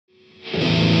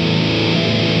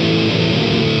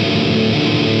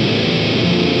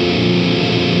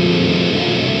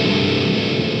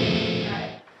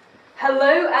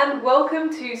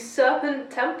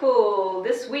Serpent Temple.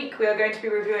 This week we are going to be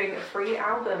reviewing 3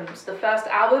 albums. The first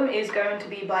album is going to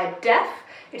be by Death.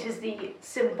 It is the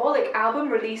Symbolic album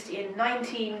released in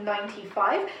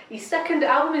 1995. The second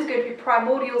album is going to be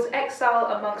Primordial's Exile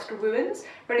Amongst Ruins,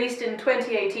 released in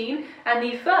 2018. And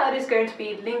the third is going to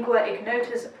be Lingua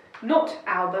Ignota's Not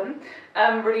album,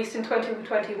 released in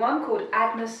 2021, called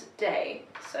Agnus Dei.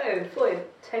 So, Floyd,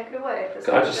 take it away.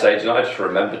 Can I just say, do you know, I just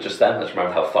remembered just then, I just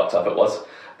remembered how fucked up it was.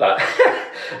 That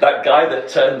that guy that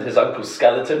turned his uncle's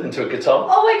skeleton into a guitar.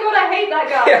 Oh my god, I hate that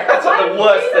guy. Yeah, that's like the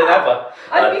worst thing ever.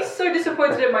 I'd be so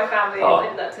disappointed in my family if they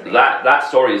did that to me. That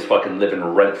story is fucking living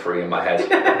rent-free in my head at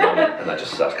the moment, and I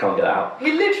just can't get it out.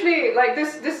 He literally, like,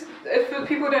 this, if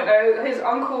people don't know, his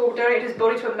uncle donated his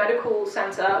body to a medical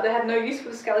centre. They had no use for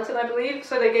the skeleton, I believe,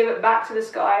 so they gave it back to this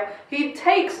guy. He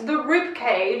takes the rib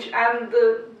cage and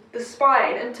the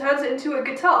spine and turns it into a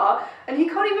guitar, and he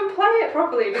can't even play it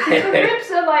properly because the ribs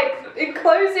are like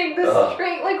enclosing the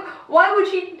string. Like, why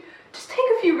would you just take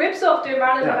a few ribs off, do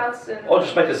Marilyn Manson? Or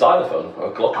just make a xylophone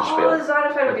or a glockenspiel. Oh, the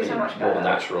xylophone would be so much better. More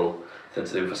natural thing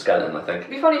to do for skeleton, I think. It'd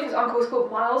be funny if his uncle was called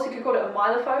Miles. He could call it a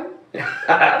milophone.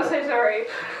 I'm so sorry.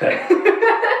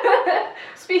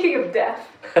 Speaking of death.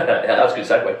 Yeah, that was a good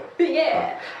segue.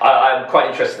 Yeah. I'm quite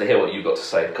interested to hear what you've got to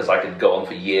say, because I could go on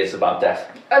for years about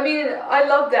Death. I mean, I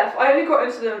love Death. I only got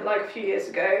into them like a few years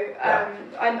ago.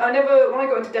 I never, when I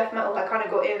got into death metal, I kind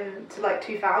of got into like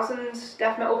 2000s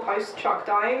death metal post Chuck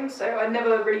dying, so I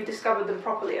never really discovered them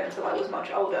properly until I was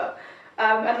much older.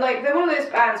 And like, they're one of those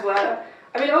bands where,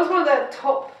 I mean, I was one of their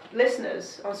top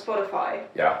listeners on Spotify.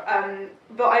 Yeah.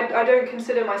 But I don't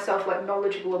consider myself like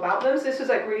knowledgeable about them, so this was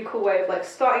like a really cool way of like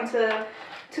starting to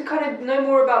kind of know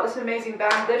more about this amazing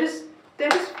band. They're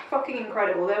just fucking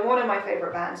incredible. They're one of my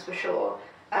favourite bands for sure.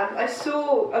 I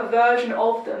saw a version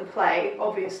of them play,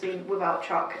 obviously without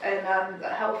Chuck, at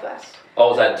Hellfest. Oh,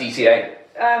 was that DTA?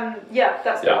 Yeah,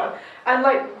 that's the one. And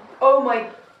like, oh my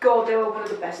god, they were one of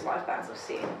the best live bands I've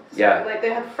seen. So, yeah. Like,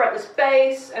 they had fretless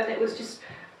bass, and it was just,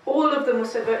 all of them were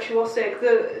so virtuosic.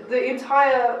 The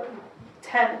entire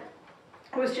tent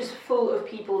was just full of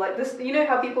people. Like this, you know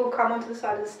how people come onto the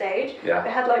side of the stage? Yeah.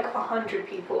 They had like 100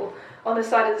 people on the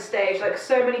side of the stage. Like,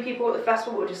 so many people at the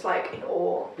festival were just like in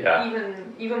awe. Yeah.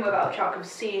 Even without Chuck, of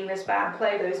seeing this band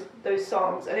play those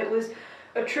songs, and it was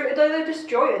they're just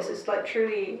joyous. It's like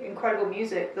truly incredible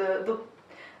music. The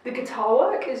guitar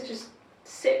work is just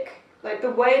sick. Like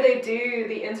the way they do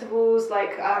the intervals,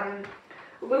 like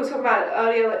we were talking about it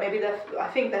earlier, like maybe I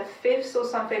think they're fifths or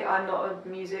something. I'm not a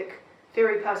music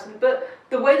theory person, but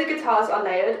the way the guitars are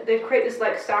layered, they create this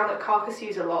like sound that Carcass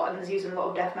use a lot and is used in a lot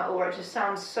of death metal, where it just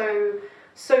sounds so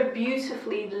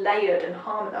beautifully layered and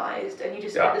harmonized, and you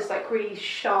just get this like really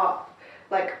sharp,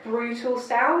 like brutal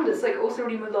sound. It's like also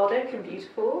really melodic and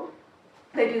beautiful.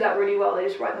 They do that really well. They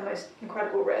just write the most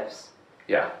incredible riffs.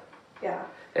 Yeah. Yeah.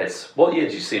 It's, what year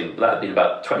did you see them? That had been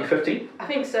about 2015? I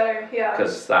think so, yeah.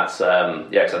 Because that's,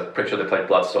 because I'm pretty sure they played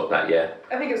Bloodstock that year.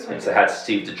 I think it was 2015. And so they had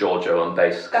Steve DiGiorgio on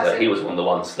bass, because he was one of the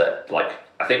ones that, like,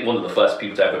 I think one of the first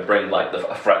people to ever bring, like, a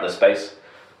fretless bass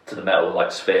to the metal,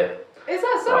 like, sphere. Is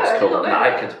that so? That's cool.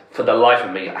 I could, for the life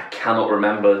of me, I cannot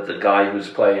remember the guy who was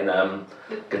playing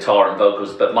guitar and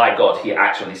vocals, but my god, he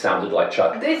actually sounded like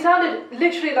Chuck. They sounded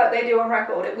literally like they do on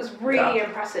record. It was really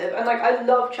impressive, and like, I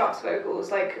love Chuck's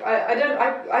vocals. Like, I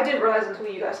didn't realize until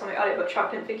you guys told me earlier, but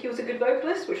Chuck didn't think he was a good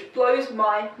vocalist, which blows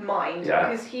my mind,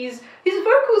 because his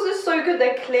vocals are so good.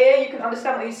 They're clear. You can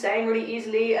understand what he's saying really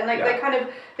easily, and like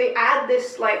they add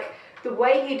this, like, the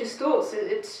way he distorts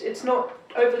it, it's not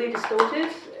overly distorted.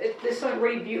 There's something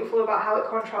really beautiful about how it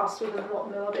contrasts with a more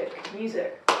melodic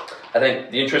music. I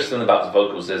think the interesting thing about the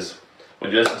vocals is,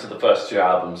 when you listen to the first 2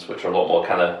 albums, which are a lot more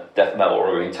kind of death metal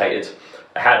orientated,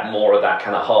 it had more of that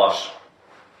kind of harsh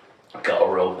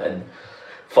guttural and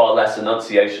far less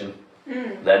enunciation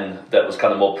than that was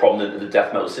kind of more prominent in the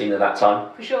death metal scene at that time.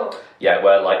 For sure. Yeah,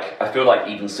 where like, I feel like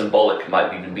even Symbolic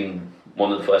might have even been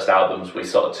one of the first albums we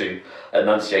started to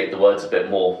enunciate the words a bit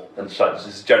more, and so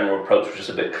his general approach was just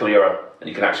a bit clearer, and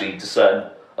you can actually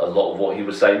discern a lot of what he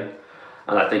was saying.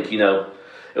 And I think, you know,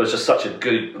 it was just such a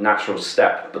good natural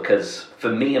step, because for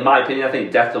me, in my opinion, I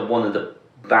think Death are one of the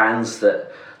bands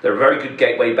that, they're a very good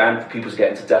gateway band for people to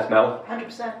get into death metal.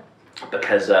 100%.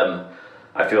 Because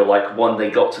I feel like when they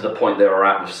got to the point they were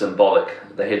at with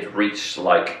Symbolic, they had reached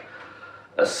like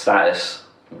a status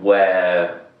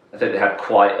where I think they had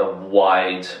quite a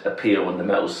wide appeal in the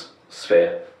metal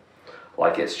sphere.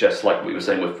 Like, it's just like we were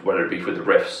saying, with whether it be with the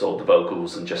riffs or the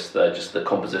vocals and just the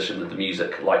composition of the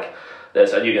music. Like,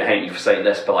 there's, and you're gonna hate me for saying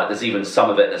this, but like, there's even some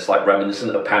of it that's like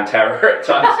reminiscent of Pantera at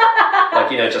times.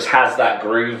 Like, you know, it just has that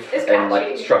groove and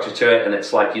like structure to it, and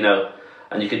it's like, you know,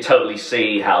 and you could totally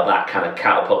see how that kind of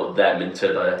catapulted them into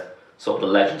the sort of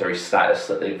the legendary status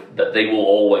that they will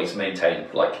always maintain.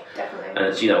 Like, Definitely. and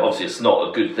it's, you know, obviously it's not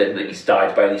a good thing that he's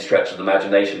died by any stretch of the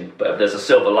imagination, but if there's a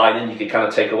silver lining you can kind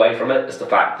of take away from it, it's the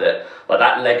fact that like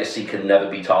that legacy can never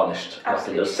be tarnished.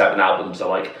 Absolutely. Like, those 7 albums are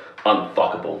like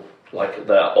unfuckable. Like,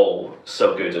 they're all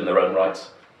so good in their own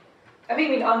rights. I think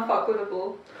you mean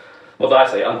unfuckable. What did I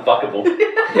say? Unfuckable.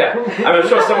 Yeah. I mean, I'm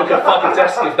sure someone could fuck a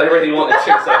desk if they really wanted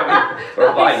to, so I mean, or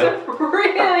a vinyl. It's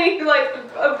really, like,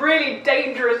 a really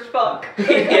dangerous fuck.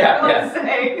 Yeah.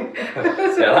 Saying.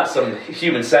 Yeah, that's some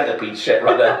human centipede shit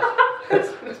right there.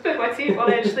 It's put my teeth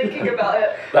on edge thinking about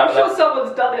it. That- I'm sure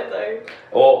someone's done it though.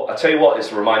 Or, I'll tell you what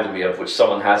it's reminded me of, which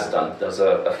someone has done. There's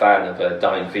a fan of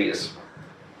Dying Fetus,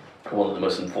 one of the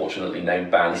most unfortunately named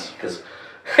bands, because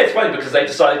it's funny because they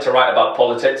decided to write about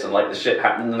politics and like the shit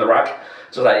happening in Iraq.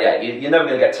 So that, yeah, you're never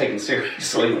going to get taken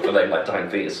seriously with a name like Dying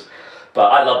Fetus.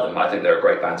 But I love them. I think they're a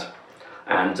great band.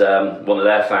 And one of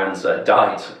their fans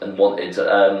died and wanted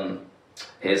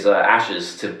his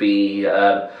ashes to be,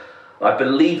 I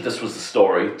believe this was the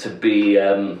story, to be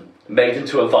made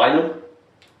into a vinyl.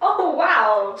 Oh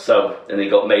wow! So, and he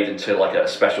got made into like a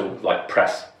special like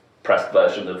pressed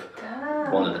version of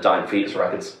one of the Dying Fetus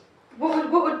records.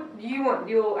 What would you want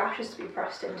your ashes to be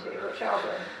pressed into? Which album?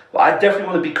 Well, I definitely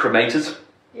want to be cremated.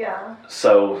 Yeah.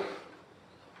 So,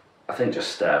 I think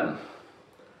just fuck,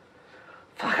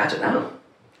 I don't know.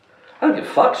 I don't give a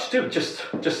fuck. Just.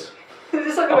 Is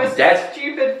this like the I'll be most dead.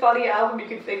 stupid, funny album you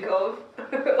could think of?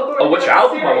 Oh, which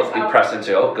album I want to be pressed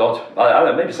into? Oh god, I don't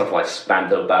know. Maybe something like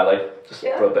Spandau Ballet. Just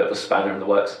throw a bit of a spanner in the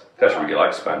works. I actually really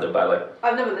like Spandau Ballet.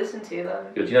 I've never listened to them.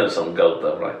 Good, you know the song Gold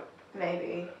though, right?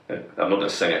 Maybe. I'm not going to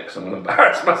sing it because I'm going to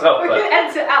embarrass myself. We But, can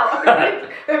edit it out.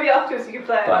 Maybe afterwards you can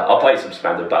play it. but I'll play some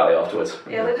Spandau Ballet afterwards.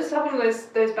 Yeah, they just have one of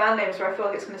those band names where I feel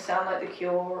like it's going to sound like The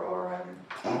Cure or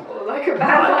like a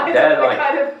band they're like like-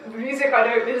 kind of music I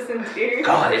don't listen to.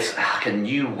 God, it's like a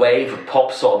new wave of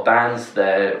pop sort of bands.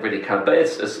 They're really kind of, but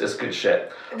it's good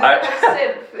shit. Is it like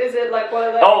synth? Is it like one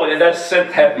of those? Oh, and they're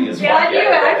synth heavy as well. Yeah, I knew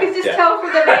it. I could just yeah. tell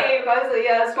from the name. I was like,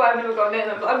 yeah, that's why I've never gone in.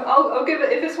 I'll give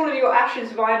it, if it's one of your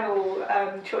Ashes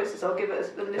vinyl choices, I'll give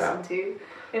it a listen to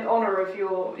in honour of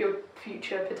your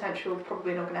future potential,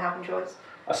 probably not going to happen choice.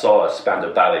 I saw a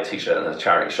Spandau Ballet t-shirt in a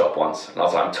charity shop once, and I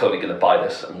was like, I'm totally going to buy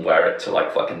this and wear it to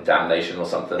like fucking Damnation or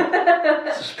something.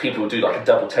 It's just people do like a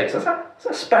double take. So is that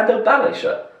a Spandau Ballet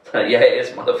shirt? Yeah, it is,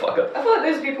 motherfucker. I feel like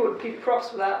those people would give you props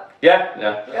for that. Yeah.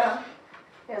 Yeah,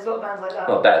 there's a lot of bands like that.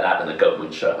 Well, better that than a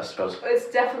Goatmoon shirt, I suppose.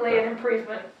 It's definitely an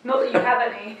improvement. Not that you have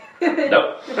any.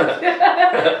 Nope. You said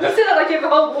that like you have a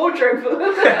whole wardrobe full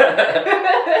of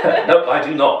them. Nope, I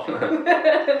do not.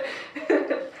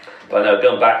 But no,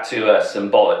 going back to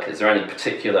Symbolic, is there any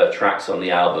particular tracks on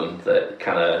the album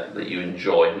that you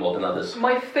enjoy more than others?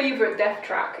 My favourite Death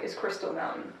track is Crystal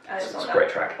Mountain, and it's a great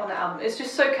track. on the album. It's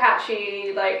just so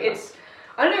catchy. Like it's,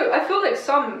 I don't know. I feel like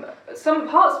some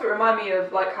parts of it remind me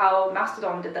of like how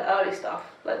Mastodon did the early stuff,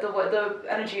 like the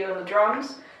energy on the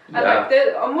drums. And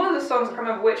like on one of the songs, I can't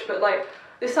remember which, but like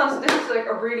this is like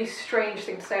a really strange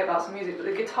thing to say about some music, but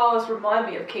the guitars remind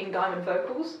me of King Diamond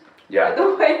vocals. Yeah. Like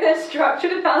the way they're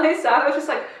structured and how they sound, I was just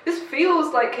like, this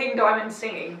feels like King Diamond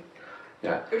singing.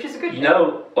 Yeah. Which is a good You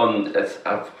know,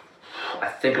 I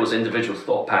think it was Individual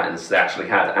Thought Patterns, they actually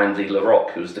had Andy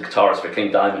LaRocque, who was the guitarist for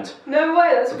King Diamond. No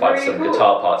way, that's Provide really some cool.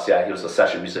 guitar parts, yeah, he was a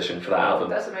session musician for that album.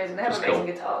 That's amazing. They have Which is amazing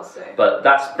cool. guitars, so. But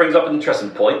that brings up an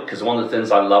interesting point, because one of the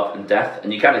things I love in Death,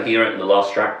 and you kind of hear it in the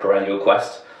last track, Perennial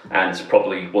Quest, and it's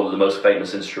probably one of the most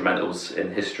famous instrumentals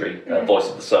in history, Voice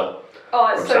of the Soul. Oh,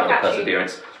 it's From so Sound of catchy.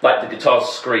 Perseverance. Like the guitars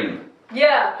scream,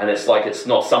 Yeah. and it's like it's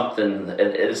not something.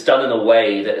 It's done in a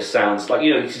way that it sounds like,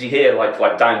 you know, because you hear like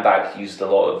Dimebag used a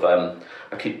lot of.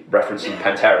 I keep referencing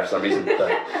Pantera for some reason,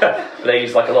 but they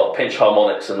used like a lot of pinch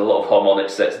harmonics and a lot of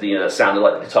harmonics that sounded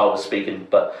like the guitar was speaking.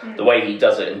 But the way he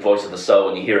does it in Voice of the Soul,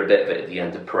 and you hear a bit of it at the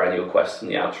end of Perennial Quest in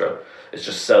the outro, it's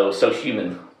just so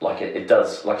human. Like it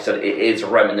does, like I said, it is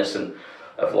reminiscent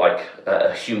of like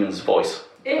a human's voice.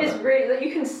 It is really, like,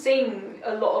 you can sing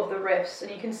a lot of the riffs and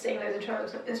you can sing those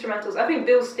instrumentals. I think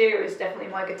Bill Steer is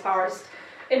definitely my guitarist,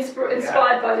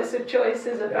 inspired by this choice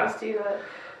as opposed to...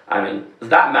 I mean,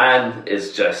 that man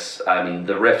is just, I mean,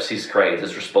 the riffs he's created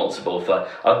is responsible for,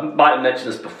 I might have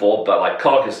mentioned this before, but like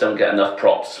Carcass don't get enough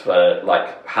props for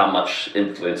like how much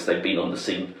influence they've been on the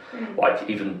scene. Like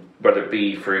even whether it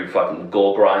be through fucking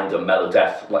Gore Grind or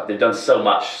Melodeath, like they've done so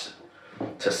much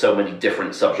to so many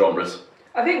different subgenres.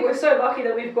 I think we're so lucky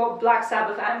that we've got Black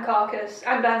Sabbath and Carcass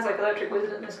and bands like Electric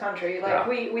Wizard in this country. Like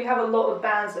we have a lot of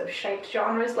bands that have shaped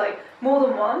genres, like more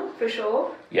than one for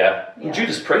sure. Yeah.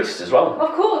 Judas Priest as well.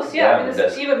 Of course, yeah. I mean,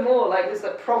 there's even more like there's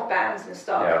like prog bands and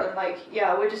stuff, and like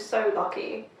we're just so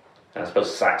lucky. And I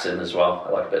suppose Saxon as well.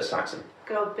 I like a bit of Saxon.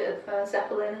 Got a bit of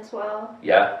Zeppelin as well.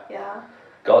 Yeah. Yeah.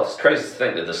 God, it's crazy to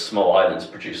think that the small islands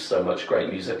produce so much great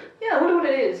music. Yeah, I wonder what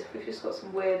it is. We've just got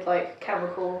some weird, like,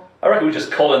 chemical... I reckon we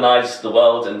just colonised the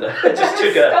world and just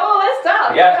took stole all their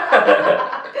stuff!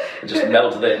 Yeah. And just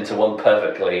melded it into one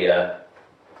perfectly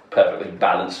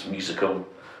balanced musical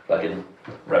fucking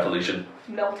revolution.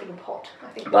 Melting pot, I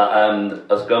think. But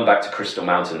I was going back to Crystal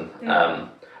Mountain.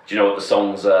 Do you know what the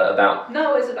song's about?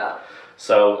 No, what is it about?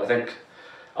 So, I think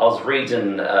I was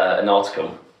reading an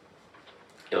article.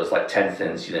 It was like 10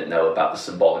 things you didn't know about the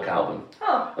Symbolic album.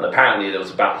 Oh. And apparently it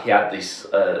was about, he had these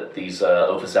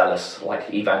overzealous,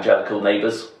 like, evangelical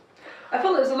neighbours. I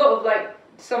thought there was a lot of, like,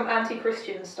 some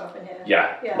anti-Christian stuff in here.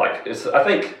 Yeah. Like, I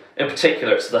think, in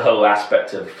particular, it's the whole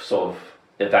aspect of sort of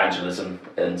evangelism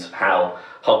and how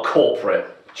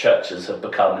corporate churches have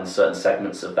become in certain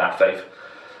segments of that faith.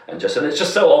 And it's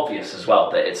just so obvious as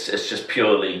well that it's just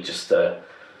purely just to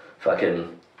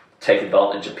fucking take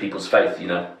advantage of people's faith, you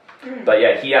know. But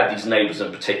yeah, he had these neighbours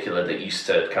in particular that used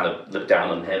to kind of look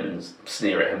down on him and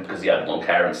sneer at him because he had long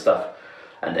hair and stuff.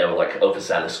 And they were like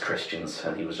overzealous Christians,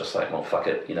 and he was just like, well, fuck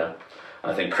it, you know.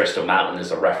 I think Crystal Mountain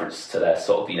is a reference to their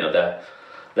sort of, you know,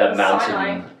 their mountain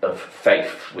Sinai. of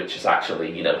faith, which is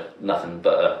actually, you know, nothing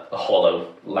but a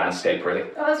hollow landscape, really.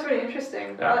 Oh, that's really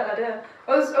interesting. Yeah. I like that idea.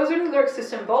 I was reading the lyrics to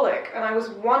Symbolic, and I was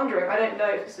wondering, I don't know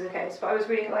if this is the case, but I was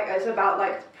reading, like, it's about,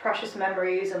 like, precious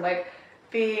memories and, like,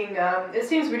 being, it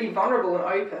seems really vulnerable and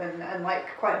open and, like,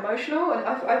 quite emotional, and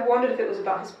I wondered if it was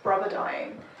about his brother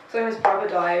dying. So his brother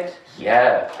died.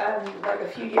 Yeah. Like a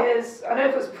few years, I don't know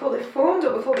if it was before they formed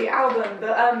or before the album,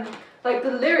 but like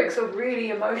the lyrics are really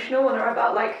emotional and are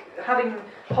about like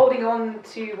holding on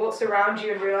to what's around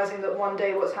you and realizing that one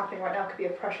day what's happening right now could be a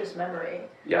precious memory.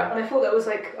 Yeah. And I thought that was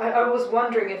like, I was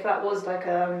wondering if that was like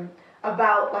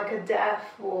about like a death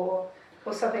or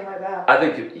something like that. I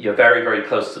think you're very, very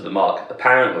close to the mark.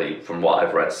 Apparently, from what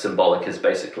I've read, Symbolic is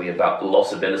basically about the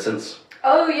loss of innocence.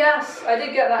 Oh yes, I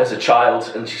did get that. As a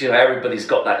child, and you know, everybody's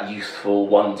got that youthful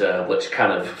wonder which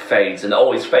kind of fades, and it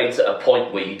always fades at a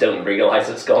point where you don't realise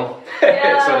it's gone.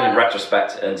 Yeah. It's only in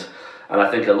retrospect, and I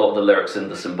think a lot of the lyrics in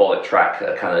the Symbolic track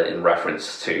are kind of in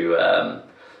reference to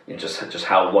you know, just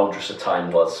how wondrous a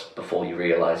time was before you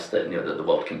realised that, you know, that the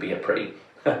world can be a pretty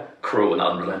cruel and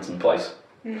unrelenting place.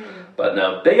 But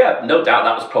yeah, no doubt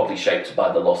that was probably shaped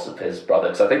by the loss of his brother,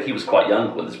 because I think he was quite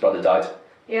young when his brother died.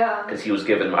 Yeah. Because he was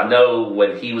given, I know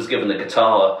when he was given the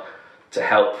guitar to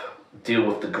help deal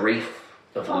with the grief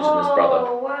of losing his brother.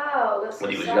 Oh wow, that's so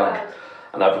when he was sad. young.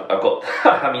 And I've got,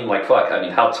 I mean, like, fuck, I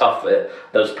mean, how tough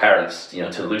those parents, you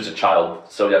know, to lose a child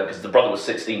so young, because the brother was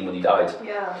 16 when he died.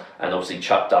 Yeah. And obviously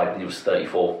Chuck died when he was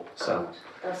 34. So, God,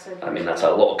 that's so I mean, that's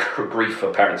a lot of grief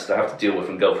for parents to have to deal with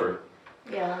and go through.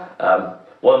 Yeah.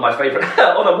 One of my favourite,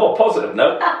 on a more positive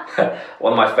note,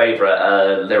 one of my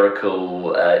favourite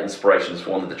lyrical inspirations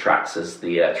for one of the tracks is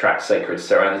the track Sacred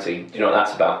Serenity. Do you know what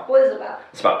that's about? What is it about?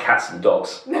 It's about cats and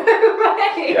dogs. No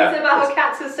way! Yeah, Is it about how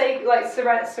cats are like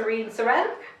serene?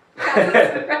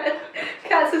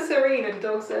 Cats are serene and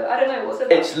dogs are, I don't know, what's it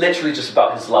about? It's literally just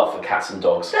about his love for cats and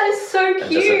dogs. That is so cute!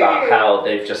 And just about how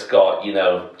they've just got, you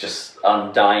know, just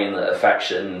undying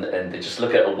affection, and they just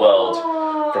look at a world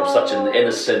from such an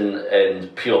innocent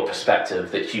and pure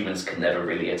perspective that humans can never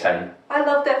really attain. I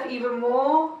love Death even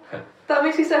more. That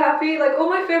makes me so happy. Like, all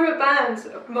my favourite bands,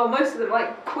 well, most of them,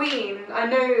 like Queen, I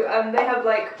know they have,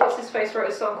 like, what's-his-face wrote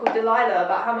a song called Delilah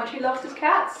about how much he loves his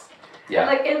cats. Yeah.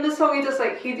 And, like, in the song, he just,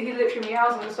 like, he literally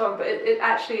meows in the song, but it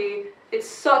actually, it's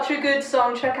such a good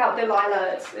song. Check out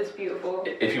Delilah, it's beautiful.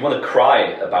 If you want to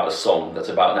cry about a song that's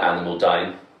about an animal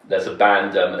dying, there's a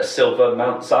band, A Silver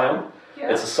Mount Zion. Yeah.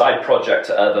 It's a side project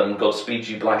of Godspeed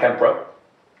You Black Emperor,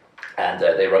 and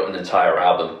they wrote an entire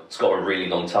album. It's got a really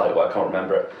long title, I can't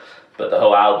remember it, but the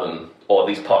whole album, or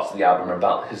these parts of the album, are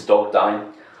about his dog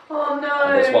dying. Oh no!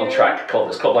 And there's one track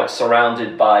called like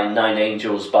Surrounded by 9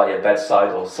 Angels by Your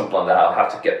Bedside, or something like that. I'll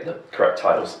have to get the correct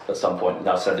titles at some point and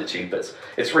I'll send it to you, but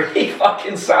it's really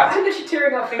fucking sad. I'm literally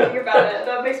tearing up thinking about it.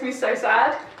 That makes me so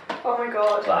sad. Oh my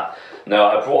god. But,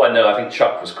 no, for what I know, I think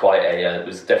Chuck was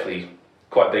was definitely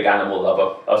quite a big animal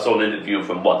lover. I saw an interview of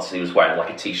him once and he was wearing like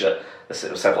a t-shirt that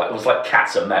said like, it was like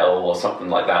Cats Are Metal or something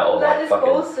like that. Or That like is fucking,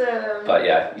 awesome. But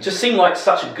yeah, he just seemed like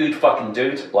such a good fucking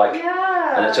dude. Like,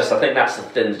 yeah. and it's just, I think that's the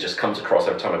thing that just comes across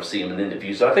every time I've seen him in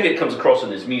interviews. And I think it comes across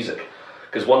in his music.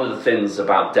 Because one of the things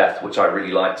about Death, which I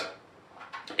really liked,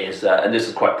 is, and this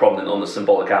is quite prominent on the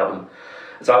Symbolic album.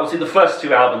 So obviously the first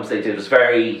two albums they did was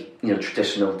very,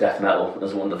 traditional death metal. It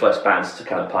was one of the first bands to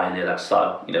kind of pioneer that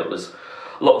style. It was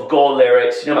a lot of gore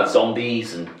lyrics, about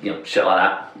zombies and shit like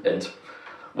that. And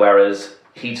whereas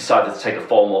he decided to take a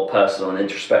far more personal and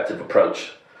introspective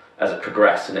approach as it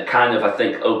progressed, and it kind of, I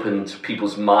think, opened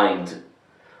people's mind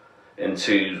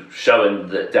into showing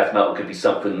that death metal could be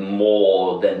something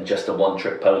more than just a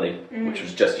one-trick pony, which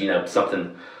was just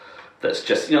something that's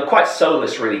just quite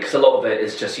soulless really, because a lot of it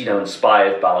is just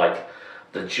inspired by like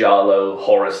the giallo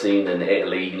horror scene in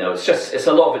Italy. It's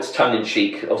a lot of it's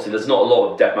tongue-in-cheek. Obviously there's not a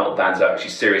lot of death metal bands that are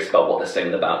actually serious about what they're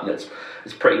singing about, and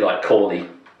it's pretty like corny.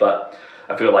 But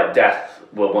I feel like Death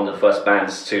were one of the first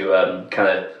bands to kind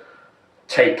of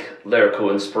take lyrical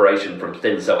inspiration from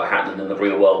things that were happening in the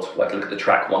real world. Like look at the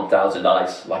track 1000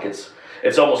 Eyes, like it's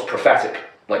almost prophetic,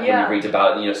 like when you read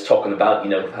about it, it's talking about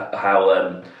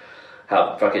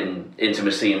how fucking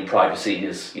intimacy and privacy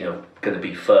is, going to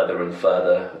be further and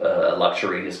further a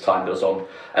luxury as time goes on.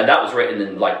 And that was written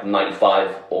in like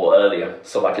 95 or earlier.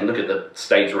 So I can look at the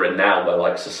stage we're in now, where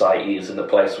like society is in a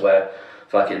place where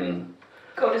fucking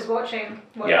God is watching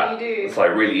what you do. It's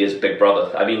like really is Big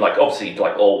Brother. I mean, like obviously,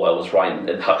 like Orwell was writing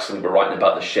and Huxley were writing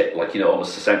about the shit, like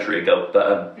almost a century ago.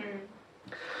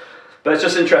 But it's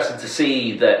just interesting to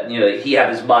see that he had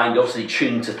his mind obviously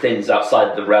tuned to things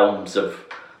outside the realms of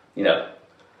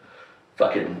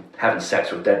fucking having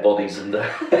sex with dead bodies and,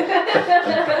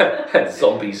 and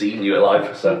zombies eating you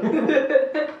alive. So,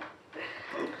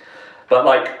 but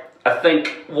like I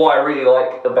think what I really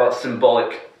like about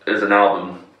Symbolic as an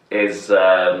album is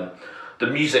the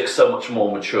music's so much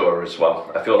more mature as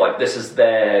well. I feel like this is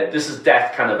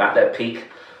Death kind of at their peak.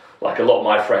 Like a lot of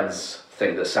my friends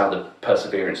think that Sound of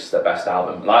Perseverance is their best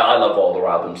album. And I love all their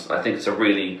albums. I think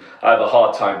I have a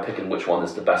hard time picking which one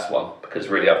is the best one, because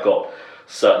really I've got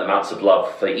certain amounts of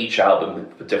love for each album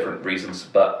for different reasons.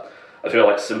 But I feel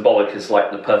like Symbolic is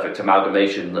like the perfect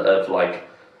amalgamation of like,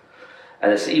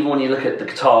 and it's even when you look at the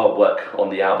guitar work on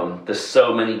the album, there's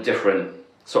so many different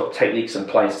sort of techniques and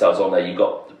playing styles on there. You've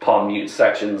got the palm mute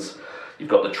sections, you've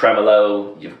got the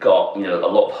tremolo, you've got a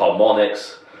lot of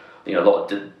harmonics, a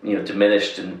lot of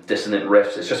diminished and dissonant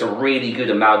riffs. It's just a really good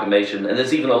amalgamation, and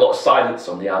there's even a lot of silence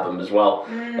on the album as well.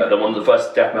 Like they're one of the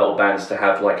first death metal bands to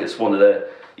have it's one of the,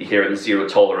 you hear it in Zero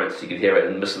Tolerance, you can hear it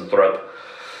in Misanthrope,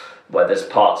 where there's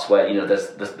parts where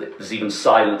there's even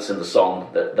silence in the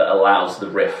song that allows the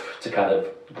riff to kind of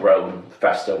grow and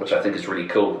fester, which I think is really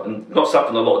cool, and not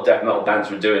something a lot of death metal bands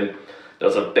were doing. There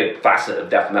was a big facet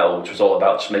of death metal which was all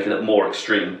about just making it more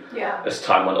extreme as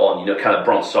time went on. Kind of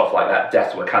branched off like that.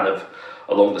 Death were kind of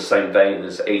along the same vein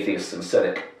as Atheist and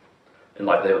Cynic, and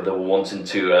like they were wanting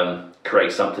to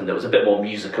create something that was a bit more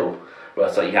musical.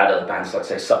 Whereas like you had other bands like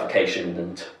say Suffocation,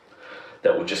 and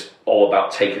that were just all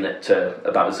about taking it to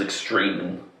about as extreme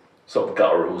and sort of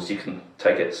guttural as you can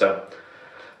take it. So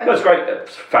it was great.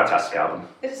 It's a fantastic album.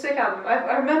 It's a sick album.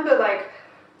 I remember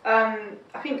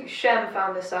I think Shem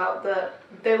found this out, that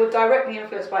they were directly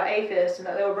influenced by Atheist, and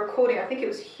that they were recording, I think it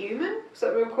was Human,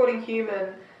 so they were recording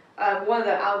Human, one of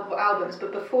their albums,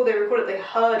 but before they recorded, they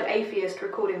heard Atheist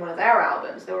recording one of their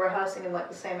albums. They were rehearsing in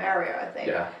the same area, I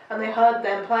think, and they heard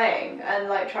them playing, and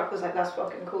Chuck was like, that's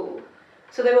fucking cool.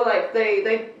 So they were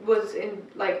they was in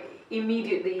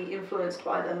immediately influenced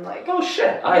by them. Oh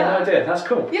shit! I had no idea. That's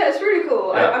cool. Yeah, it's really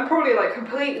cool. Yeah. I'm probably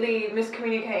completely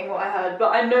miscommunicating what I heard, but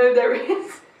I know there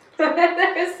is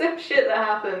there is some shit that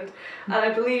happened, and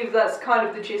I believe that's kind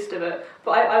of the gist of it.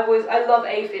 But I love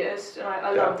Atheist, and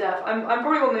I love Death. I'm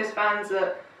probably one of those fans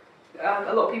that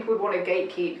a lot of people would want to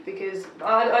gatekeep, because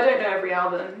I don't know every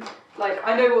album.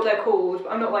 I know what they're called,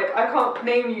 but I'm not I can't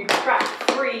name you track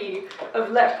 3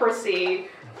 of Leprosy.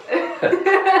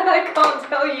 I can't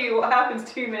tell you what happens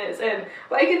 2 minutes in,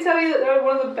 but I can tell you that they're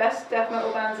one of the best death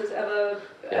metal bands that's ever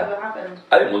happened.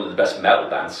 I think one of the best metal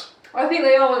bands. I think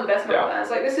they are one of the best metal bands.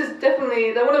 This is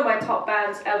definitely, they're one of my top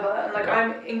bands ever, and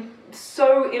I'm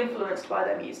so influenced by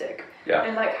their music. Yeah.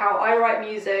 And how I write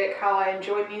music, how I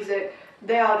enjoy music.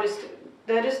 They're just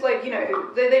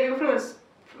they've influenced,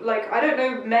 I don't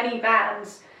know many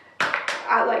bands,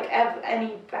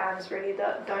 any bands really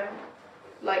that don't,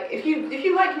 if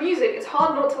you like music, it's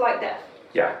hard not to like Death.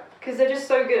 Yeah. Because they're just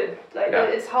so good.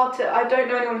 It's hard to, I don't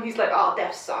know anyone who's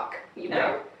Death suck,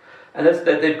 Yeah. And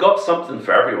they've got something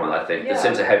for everyone, I think, that's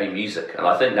into heavy music. And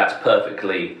I think that's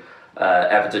perfectly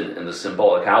evident in the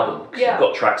Symbolic album. Because you've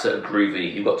got tracks that are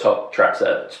groovy, you've got tracks that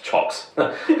are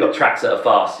you've got tracks that are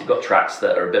fast, you've got tracks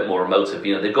that are a bit more emotive.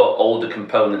 They've got all the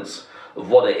components of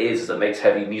what it is that makes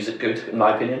heavy music good, in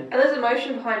my opinion. And there's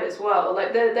emotion behind it as well.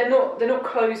 They're not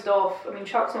closed off. I mean,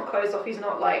 Chuck's not closed off. He's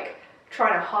not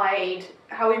trying to hide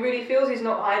how he really feels. He's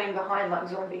not hiding behind like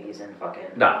zombies and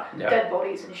fucking dead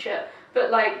bodies and shit. But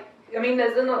like, I mean,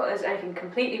 there's anything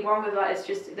completely wrong with that. It's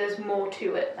just there's more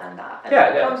to it than that. And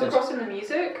it comes across in the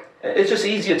music. It's just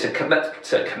easier to connect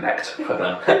to it, connect to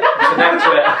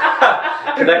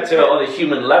it on a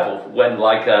human level when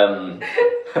like do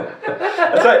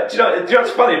you know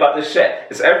what's funny about this shit?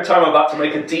 It's every time I'm about to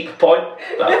make a deep point,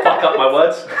 I fuck up my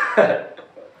words.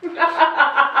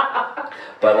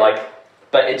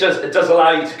 But it does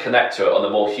allow you to connect to it on a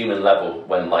more human level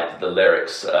when like the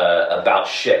lyrics about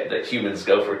shit that humans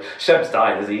go through. Sheb's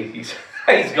dying, is he? He's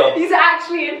gone. He's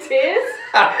actually in tears.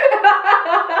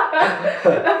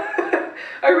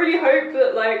 I really hope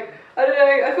that like I don't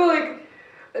know. I feel like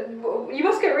you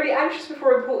must get really anxious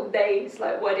before important days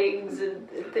like weddings and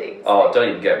things. Oh, don't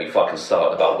even get me fucking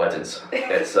started about weddings.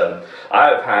 It's I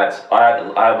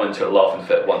went to a laughing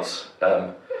fit once.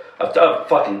 I've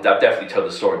definitely told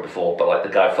the story before, but like the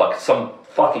guy some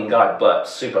fucking guy burped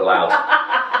super loud,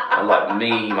 and like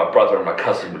me, my brother, and my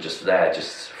cousin were just there,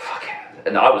 just fucking,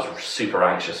 and I was super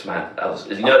anxious, man.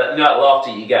 You know that laughter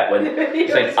you get when you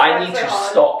think I need to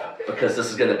stop because this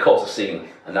is going to cause a scene,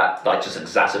 and that like just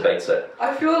exacerbates it.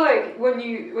 I feel like when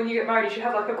you get married, you should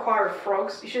have like a choir of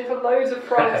frogs. You should have loads of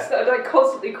frogs that are like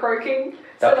constantly croaking.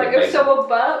 So like if someone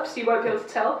burps, you won't be able to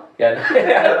tell. Yeah,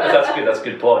 that's good. That's a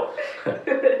good point.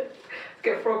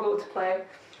 Get Froggle to play.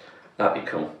 That'd be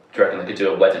cool. Do you reckon they could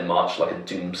do a wedding march, like a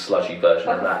Doom sludgy version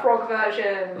of that? Like a frog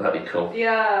version. That'd be cool.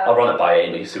 Yeah. I'll run it by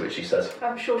Amy, see what she says.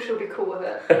 I'm sure she'll be cool with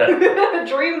it.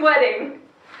 Dream wedding.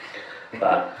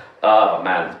 But, oh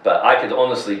man, but I could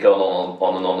honestly go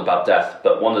on and on about death,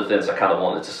 but one of the things I kind of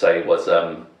wanted to say was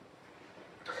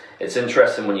it's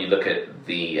interesting when you look at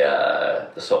the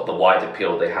sort of the wide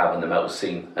appeal they have in the metal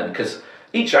scene, and because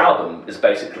each album is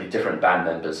basically different band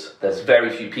members. There's very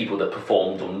few people that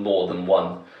performed on more than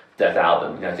one Death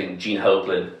album. You know, I think Gene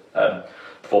Hoglan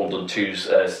performed on 2,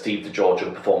 Steve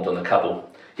DiGiorgio performed on a couple.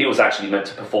 He was actually meant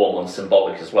to perform on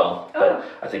Symbolic as well, but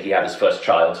I think he had his first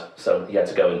child, so he had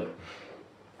to go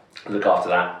and look after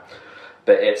that.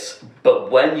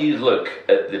 But when you look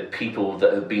at the people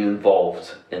that have been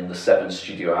involved in the 7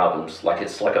 studio albums, like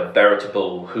it's like a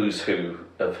veritable who's who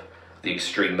of the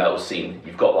extreme metal scene.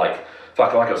 You've got like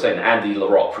I was saying, Andy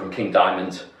LaRocque from King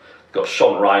Diamond. You've got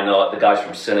Sean Reinhardt, the guys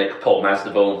from Cynic, Paul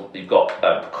Masvidal. You've got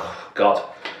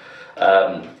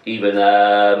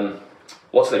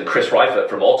what's the name? Chris Reifert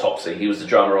from Autopsy. He was the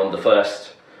drummer on the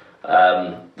first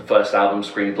album,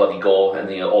 Scream Bloody Gore, and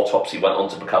the Autopsy went on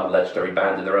to become a legendary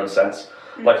band in their own sense.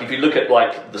 Like if you look at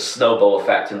like the snowball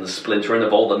effect and the splintering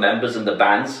of all the members and the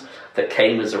bands that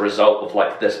came as a result of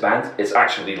like this band, it's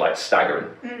actually like staggering.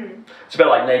 It's a bit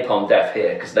like Napalm Death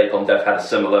here, because Napalm Death had a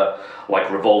similar like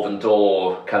revolving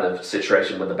door kind of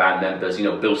situation with the band members. You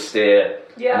know, Bill Steer,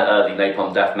 an early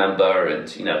Napalm Death member,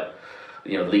 and you know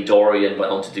Lee Dorian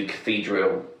went on to do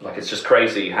Cathedral. Like it's just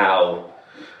crazy how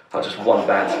just one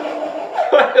band.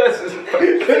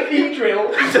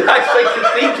 Cathedral. Did I say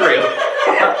Cathedral?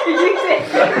 You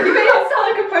made it sound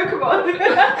like a Pokemon.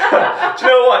 Do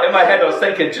you know what? In my head I was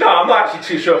thinking, I'm not actually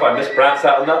too sure if I mispronounced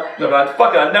that or not. No, but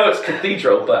fuck it, I know it's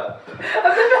Cathedral, but... I've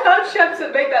never heard Shebs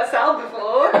make that sound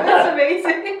before. That's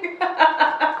amazing.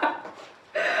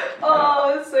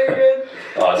 Oh, that's so good.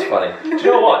 Oh, it's funny. Do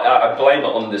you know what? I blame it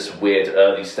on this weird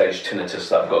early stage tinnitus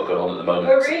that I've got going on at the moment.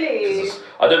 Oh, really?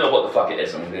 I don't know what the fuck it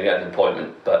is. I'm going to get an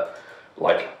appointment, but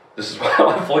like... This is why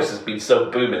my voice has been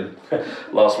so booming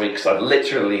last week, because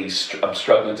I'm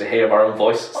struggling to hear my own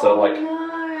voice. So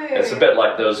it's a bit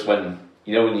like those when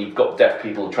you've got deaf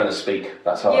people trying to speak.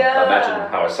 That's how I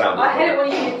imagine how I sound. I hate it when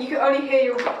you can only hear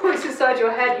your voice inside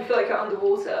your head. You feel like you're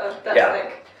underwater. That's how it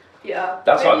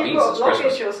maybe means. You've got a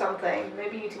blockage or something.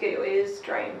 Maybe you need to get your ears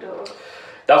drained or.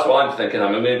 That's what I'm thinking.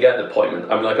 I'm going to get an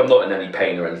appointment. I'm not in any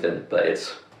pain or anything, but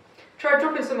it's. Try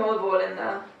dropping some olive oil in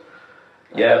there.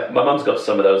 Yeah, my mum's got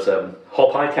some of those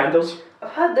hop eye candles.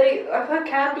 I've heard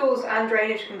candles and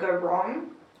drainage can go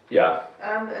wrong. Yeah.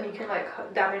 And you can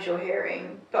damage your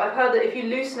hearing. But I've heard that if you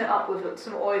loosen it up with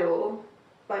some oil,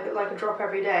 like a drop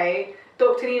every day.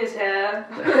 Dr. Nina's here.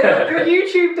 Your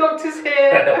YouTube doctor's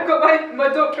here. I've got my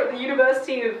doctor at the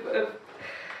University of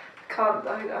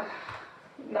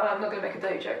no, I'm not going to make a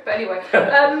dirty joke. But anyway,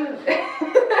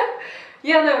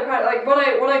 yeah, no. Like when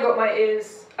I got my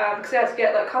ears. Because I had to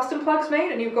get custom plugs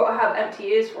made, and you've got to have empty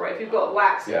ears for it. If you've got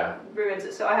wax, it ruins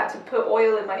it. So I had to put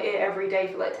oil in my ear every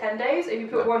day for 10 days. If you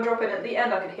put one drop in at the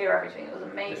end, I could hear everything. It was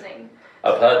amazing.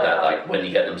 I've heard that when you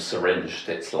get them syringed,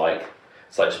 it's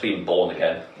it's like just being born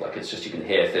again. Like it's just you can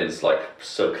hear things like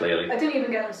so clearly. I didn't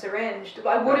even get them syringed, but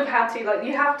I would have had to. Like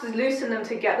you have to loosen them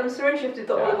to get them syringed. You have to do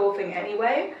the olive oil thing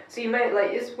anyway. So you may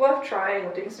like it's worth trying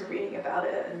or doing some reading about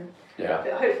it, and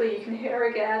hopefully you can hear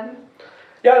again.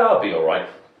 Yeah, that'll be all right.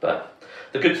 But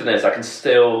the good thing is I can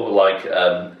still like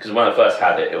because when I first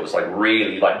had it, it was like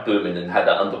really like booming and had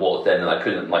that underwater thing, and I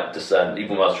couldn't like discern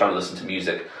even when I was trying to listen to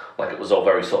music. Like it was all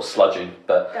very sort of sludgy,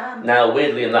 but now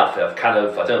weirdly enough, I've kind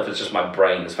of, I don't know if it's just my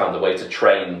brain has found a way to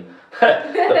train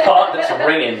the part that's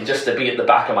ringing just to be at the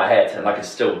back of my head, and I can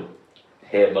still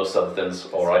hear most other things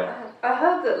all right. I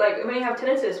heard that like when you have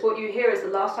tinnitus, what you hear is the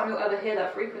last time you'll ever hear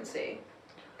that frequency,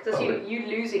 because you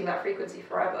losing that frequency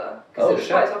forever, because it's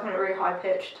quite often very high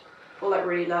pitched or like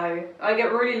really low. I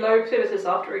get really low tinnitus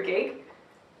after a gig.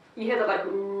 You hear that like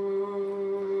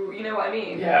you know what I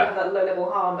mean? Yeah. You have that low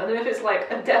level hum. And then if it's like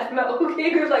a death metal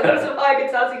gig with like lots of high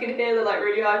guitars, you can hear the like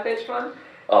really high pitched one.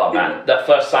 Oh man, that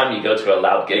first time you go to a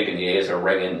loud gig and your ears are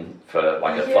ringing for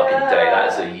like a fucking day,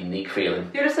 that is a unique feeling.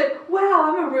 You're just like,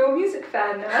 wow, I'm a real music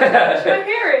fan now. What's my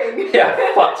hearing? Yeah,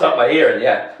 fucked up my hearing,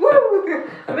 yeah. Woo!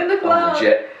 I'm in the club.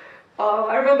 Legit. Oh,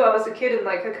 I remember I was a kid and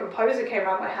like a composer came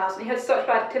around my house and he had such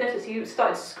bad tinnitus he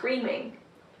started screaming.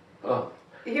 Oh.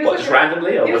 He was what, like just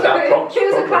randomly or without prompt? He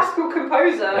was a classical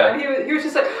composer and he was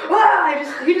just like,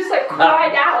 ah! He just like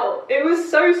cried out. It was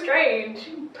so strange.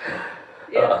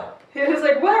 Yeah. He was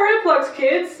like, wear earplugs,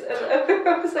 kids. And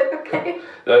I was like, okay.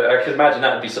 I can imagine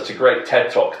that would be such a great TED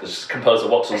talk. This composer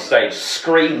walks on stage,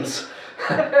 screams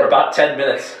for about 10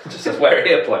 minutes, just says, wear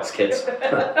earplugs, kids.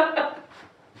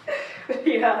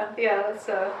 yeah, that's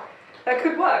that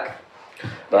could work.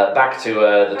 But back to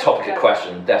the topic of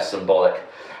question, Death Symbolic.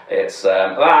 It's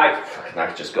I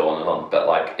could just go on and on, but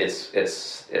like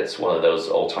it's one of those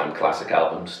all-time classic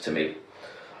albums to me,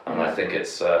 and I think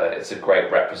it's a great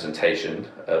representation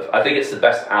of. I think it's the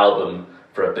best album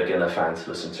for a beginner fan to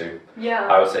listen to. Yeah.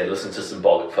 I would say listen to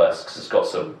Symbolic first because it's got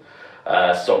some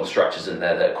song structures in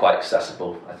there that are quite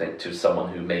accessible. I think to someone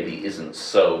who maybe isn't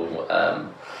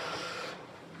so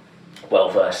well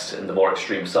versed in the more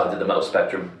extreme side of the metal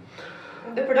spectrum.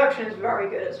 The production is very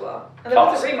good as well. And there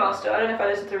was a remaster. I don't know if I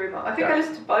listened to the remaster. I think I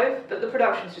listened to both, but the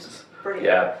production is just brilliant.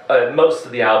 Yeah, most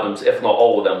of the albums, if not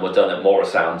all of them, were done at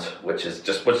Morrisound, which was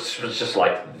just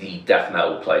like the death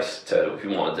metal place to. If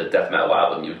you wanted a death metal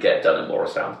album, you'd get it done at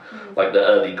Morrisound. Like the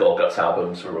early Gorguts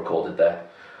albums were recorded there.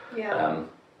 Yeah.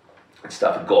 And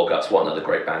stuff. And Gorguts, one other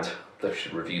great band. They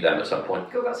should review them at some point.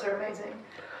 Gorguts are amazing.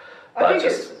 But I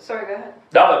think it's... Sorry, go ahead.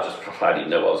 No, I didn't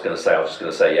know what I was going to say. I was just going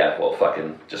to say, yeah, well,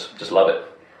 fucking, just love it.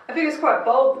 I think it's quite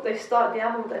bold that they started the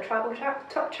album with their title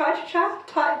track. So,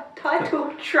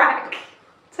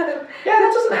 yeah,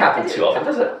 that doesn't happen too often,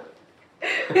 does it?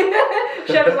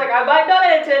 Chef was like, I might not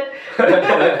edit it.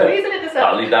 Please edit this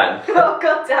out. I'll leave that in. Oh,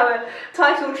 god damn it.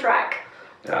 Title track.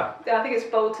 Yeah. I think it's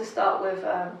bold to start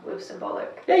with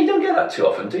Symbolic. Yeah, you don't get that too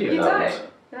often, do you? You don't.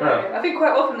 No. I think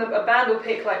quite often a band will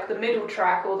pick like the middle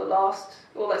track or the last,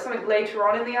 or like something later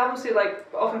on in the album. So like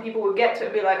often people will get to it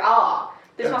and be like,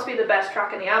 this must be the best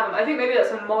track in the album. I think maybe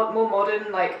that's a more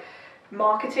modern like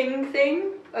marketing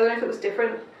thing. I don't know if it was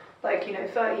different, like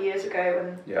 30 years ago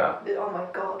when. Yeah. Oh my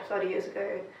god, 30 years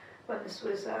ago when this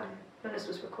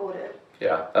was recorded.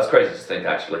 Yeah, that's crazy to think.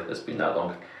 Actually, it's been that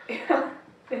long. Yeah,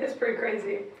 it's pretty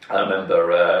crazy. I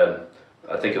remember.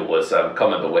 I think it was. I can't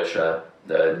remember which.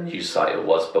 The news site it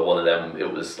was, but one of them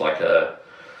it was like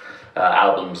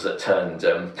albums that turned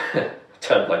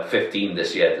like 15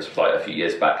 this year. This was like a few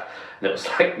years back, and it was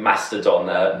like Mastodon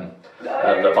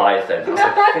Leviathan. I was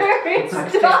like,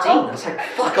 15. I was like,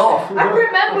 fuck off. I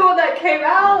remember when that came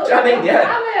out. I mean, yeah.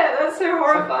 Damn it, that's so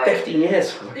horrifying. Like 15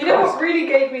 years. You know what really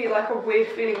gave me like a weird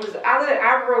feeling was Alan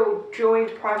Averill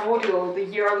joined Primordial the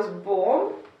year I was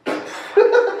born.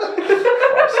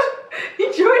 He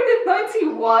joined in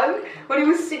 91 when he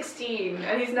was 16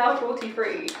 and he's now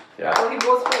 43. Yeah. Well, he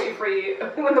was 43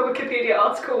 when the Wikipedia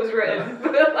article was written,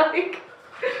 but like,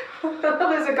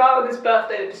 there's a guy on his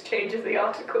birthday that just changes the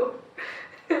article.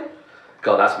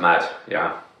 God, that's mad,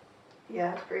 yeah.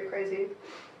 Yeah, it's pretty crazy.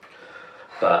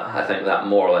 But I think that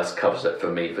more or less covers it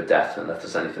for me for Death, unless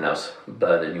there's anything else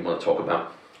burning you want to talk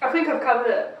about. I think I've covered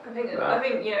it. I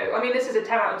think this is a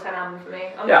 10 out of 10 album for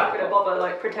me. I'm not going to bother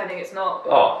like pretending it's not.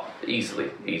 Oh,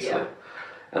 easily. Yeah.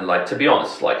 And like, to be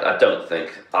honest, like,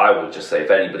 I would just say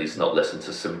if anybody's not listened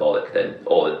to Symbolic then,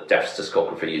 or the Death's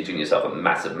discography, you're doing yourself a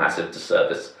massive, massive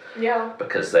disservice. Yeah.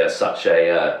 Because they're such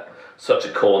a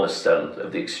cornerstone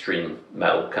of the extreme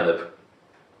metal kind of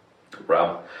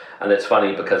realm. And it's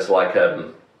funny because like,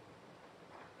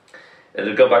 and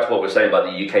to go back to what we were saying about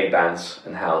the UK bands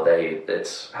and how they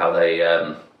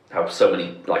how so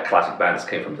many like classic bands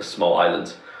came from this small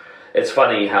island. It's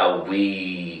funny how when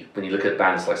you look at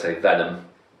bands like say Venom,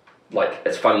 like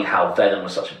it's funny how Venom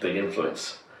was such a big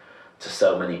influence to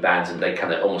so many bands, and they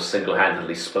kind of almost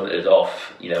single-handedly spun it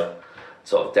off, you know,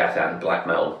 sort of death and black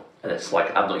metal. And it's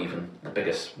like, I'm not even the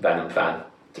biggest Venom fan,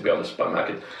 to be honest, but I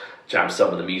could jam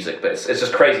some of the music. But it's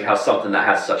just crazy how something that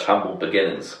has such humble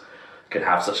beginnings can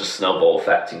have such a snowball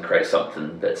effect and create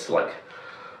something that's like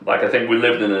I think we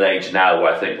live in an age now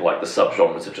where I think like the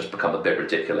subgenres have just become a bit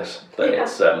ridiculous. But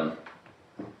it's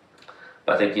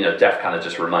I think, you know, death kind of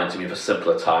just reminds me of a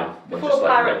simpler time when just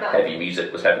like, you know, heavy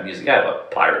music was heavy music. Yeah,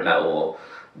 like pirate metal or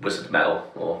wizard metal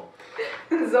or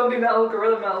zombie metal,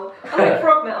 gorilla metal. I like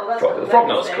frog metal. That's frog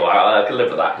metal's cool. I can live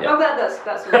with that. Yeah. Oh,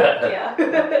 that's weird. Yeah.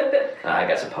 I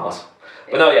guess a pass.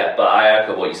 But no, yeah. But I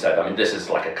echo what you said. I mean, this is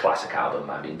like a classic album.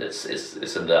 I mean, it's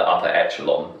in the upper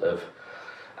echelon of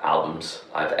albums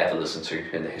I've ever listened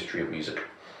to in the history of music.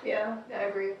 Yeah, I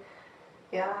agree.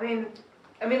 Yeah, I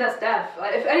mean that's Death.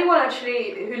 Like, if anyone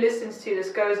actually who listens to this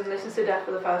goes and listens to Death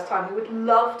for the first time, we would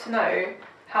love to know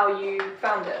how you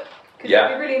found it. Because it'd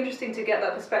be really interesting to get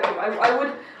that perspective.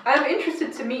 I'm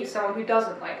interested to meet someone who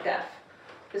doesn't like Death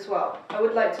as well. I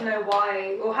would like to know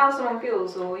why, or how someone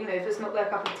feels, or, you know, if it's not their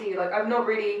cup of tea. Like, I've not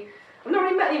really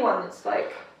met anyone that's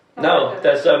like... No,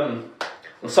 there's on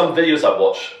some videos I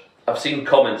watch, I've seen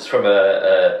comments from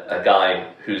a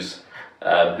guy whose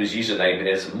username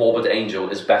is Morbid Angel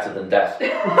is better than Death.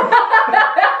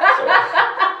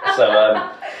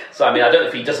 So I mean, I don't know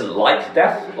if he doesn't like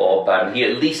Death, or but he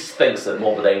at least thinks that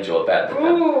Morbid Angel are better than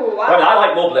them. Ooh, wow. I mean, I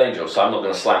like Morbid Angel, so I'm not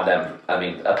going to slam them. I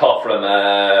mean, apart from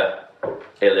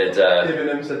Illid.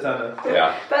 Divinum Satana.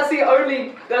 Yeah. That's the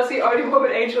only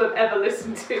Morbid Angel I've ever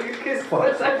listened to, because the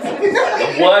worst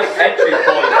entry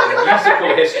point in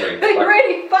musical history. They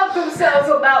really fucked themselves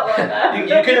on that one.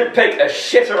 You couldn't pick a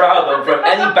shitter album from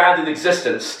any band in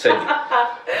existence to.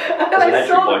 And I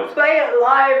saw them play it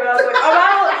live, and I was like, I'm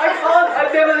out, I can't,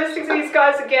 I'm never listening to these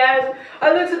guys again.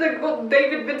 I looked at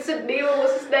David Vincent Neil,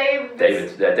 what's his name?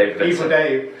 David Vincent. Evil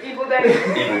Dave. Evil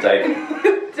Dave. Evil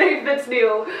Dave. Dave Vince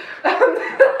Neil.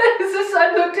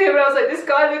 I looked at him and I was like, this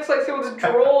guy looks like someone's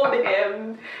drawn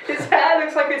him. His hair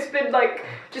looks like it's been like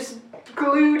just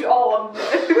glued on.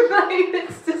 Like,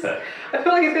 it's just, I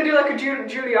feel like he's gonna do like a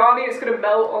Giuliani. It's gonna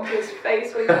melt onto his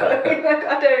face when he's like,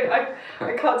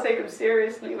 I can't take him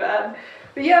seriously, man.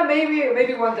 But yeah,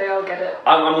 maybe one day I'll get it.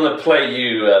 I'm gonna play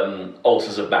you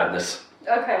Altars of Madness.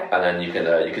 Okay. And then you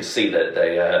can see that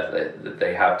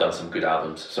they have done some good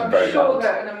albums, some I'm very good sure albums.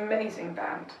 they're an amazing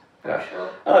band. Yeah. Sure.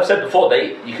 And I've said before,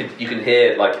 you can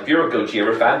hear, like, if you're a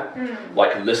Gojira fan,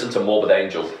 like, listen to Morbid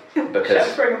Angel,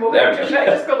 because there we go. I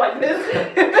just go like this.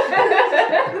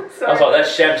 I was like,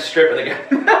 that's Shem stripping again.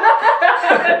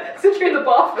 Since you're in the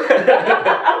bathroom.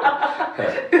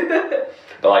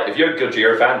 But like, if you're a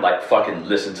Gojira fan, like, fucking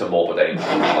listen to Morbid Angel.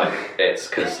 Like, it's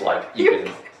because like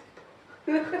you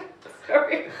can.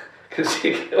 Sorry. Because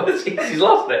he's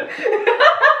lost it.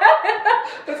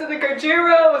 Was it the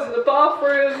Gojira? Was it the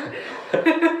bathroom?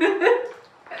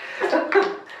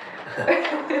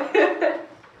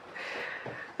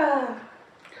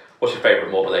 What's your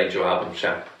favourite Morbid Angel album,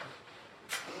 Shem?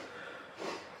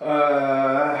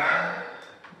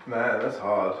 Man, that's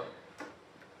hard.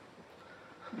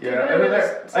 Yeah, I don't know.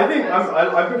 I think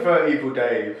I prefer Evil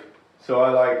Dave, so I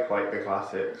like the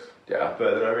classics. Yeah.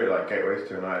 But then I really like Gateways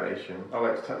to Annihilation. I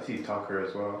like see Tucker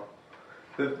as well.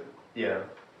 Yeah.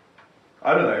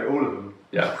 I don't know, all of them.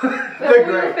 Yeah. They're What's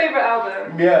your favourite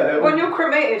album? Yeah. When you're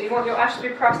cremated, you want your ashes to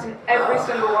be pressed in every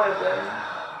single one of them.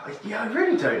 Yeah, I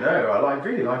really don't know. I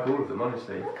really like all of them,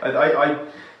 honestly. I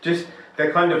just,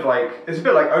 they're kind of like, it's a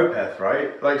bit like Opeth,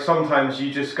 right? Like sometimes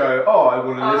you just go, oh, I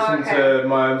want to listen to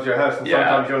My Arms Your Hearse, and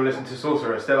sometimes you want to listen to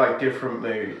Sorceress. They're like different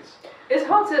moods. It's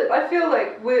hard to, I feel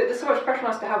like there's so much pressure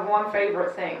on us to have one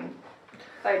favourite thing.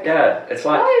 Like, yeah, it's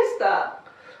like... Why is that?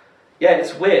 Yeah,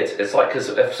 it's weird. It's like, because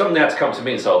if somebody had to come to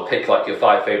me and say, I'll pick like your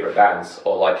 5 favourite bands,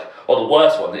 or the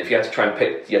worst one, if you had to try and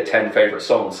pick your 10 favourite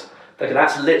songs,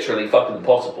 that's literally fucking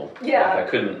impossible. Yeah.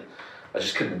 Like, I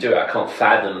just couldn't do it. I can't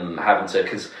fathom having to,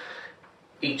 because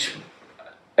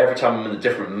every time I'm in a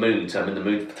different mood, I'm in the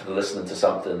mood for listening to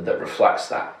something that reflects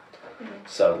that.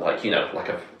 So like, like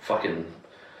a fucking,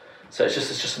 so it's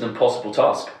just an impossible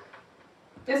task.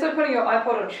 It's like putting your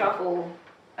iPod on shuffle,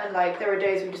 and like there are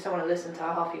days where you just don't want to listen to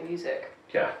half your music.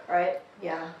 Yeah. Right?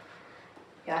 Yeah.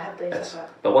 Yeah, I have days like that.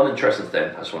 But one interesting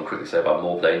thing I just want to quickly say about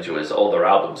Morbid Angel is all their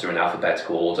albums are in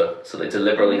alphabetical order. So they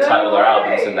deliberately title their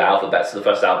albums in the alphabet. So the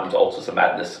first album's Altars of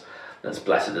Madness, then it's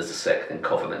Blessed is the Sick, and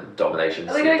Covenant, Domination.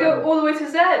 Are they going to go all the way to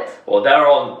Z? Well, they're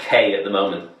on K at the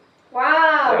moment.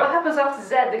 Wow, Yeah. what happens after Z?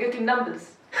 They're going to do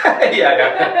numbers.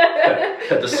 yeah.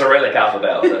 The Cyrillic alphabet.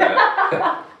 I don't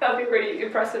know. That'd be really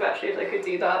impressive actually if they could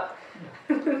do that.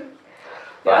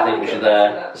 But I think we should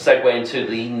segue into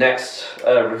the next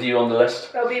review on the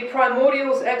list. That'll be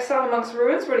Primordial's Exile Amongst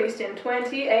Ruins, released in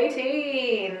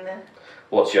 2018.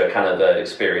 What's your kind of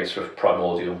experience with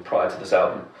Primordial prior to this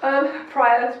album?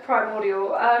 Prior to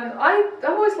Primordial, I've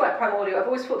always liked Primordial. I've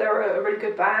always thought they were a really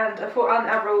good band. I thought Alan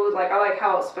Averill was I like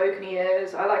how outspoken he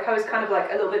is. I like how he's kind of like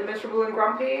a little bit miserable and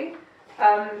grumpy.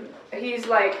 He's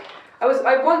like,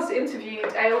 I once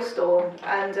interviewed Ailstorm,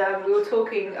 and we were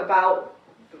talking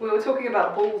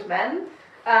about bald men,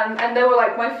 and they were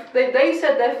like they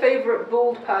said their favourite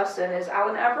bald person is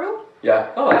Alan Averill.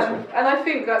 Yeah. Oh, that's cool. And I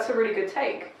think that's a really good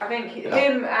take. I think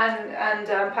him and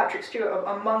Patrick Stewart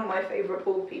are among my favourite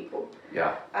bald people.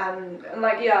 Yeah. And I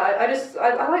like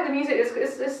the music.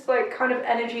 It's this like kind of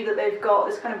energy that they've got,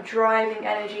 this kind of driving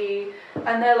energy,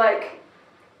 and they're like,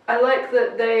 I like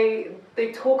that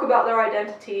they talk about their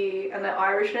identity and their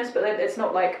Irishness, but it's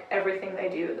not like everything they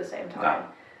do at the same time. No.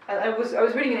 And I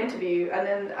was reading an interview, and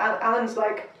then Alan's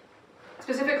like,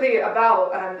 specifically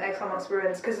about Exile Amongst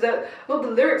Ruins, because a lot of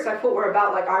the lyrics I thought were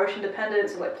about like Irish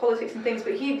independence and like politics and things,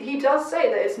 but he does say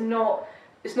that it's not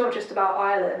just about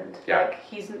Ireland. Yeah.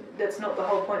 Like that's not the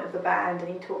whole point of the band,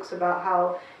 and he talks about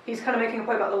how he's kind of making a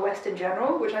point about the West in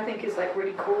general, which I think is like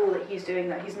really cool that he's doing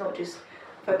that. He's not just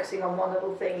focusing on one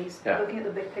little thing. He's looking at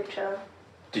the big picture.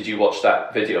 Did you watch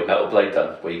that video Metal Blade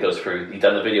done, where he goes through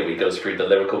the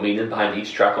lyrical meaning behind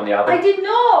each track on the album? I did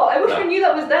not! I wish I knew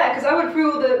that was there, because I went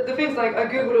through all the things, like, I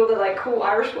googled all the, like, cool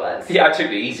Irish words. Yeah, I took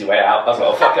the easy way out. I was like,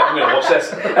 oh, fuck it, I'm going to watch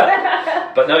this.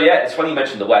 But no, yeah, it's funny you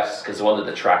mentioned the West, because one of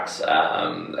the tracks,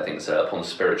 I think it's Upon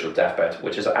Spiritual Deathbed,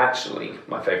 which is actually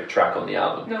my favourite track on the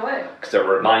album. No way. Because it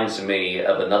reminds me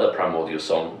of another Primordial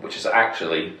song, which is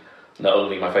actually not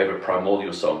only my favourite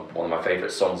Primordial song, one of my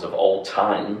favourite songs of all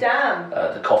time. Damn.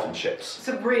 The Coffin Ships. It's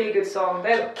a really good song.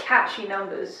 They have catchy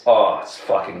numbers. Oh, it's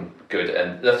fucking good.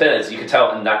 And the thing is, you can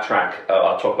tell in that track,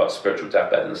 I'll talk about Spiritual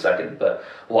Deathbed in a second, but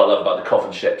what I love about the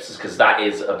Coffin Ships is because that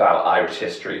is about Irish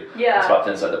history. Yeah. It's about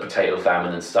things like the potato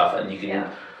famine and stuff, and you can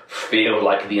feel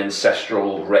like the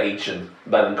ancestral rage and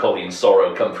melancholy and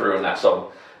sorrow come through in that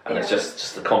song. And it's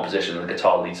just the composition and the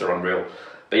guitar leads are unreal.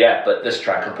 But this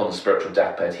track, Upon the Spiritual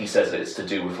Deathbed, he says that it's to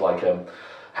do with like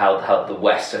how the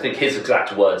West, I think his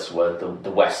exact words were,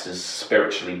 the West is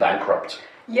spiritually bankrupt.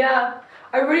 Yeah,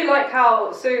 I really like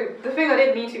how, so the thing I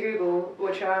didn't need to Google,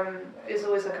 which is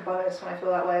always like a bonus when I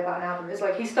feel that way about an album, is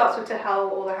like he starts with To Hell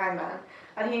or The Hangman.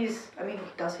 And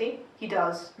does he? He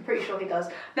does. I'm pretty sure he does.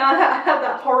 Now I have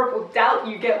that horrible doubt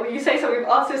you get when you say something with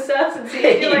utter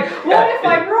certainty. You're like, what if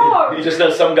I'm wrong? You just know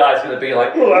some guy's going to be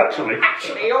like, well, actually,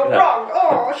 you're wrong.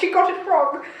 Oh, she got it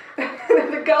wrong.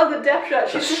 The girl in the death shirt,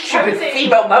 she's just stupid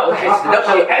female metal kids that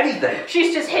don't know anything.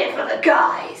 She's just here for the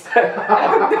guys.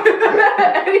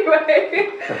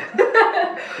 Anyway.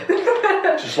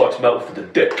 Just likes metal for the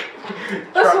dick.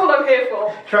 That's what I'm here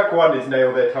for. Track 1 is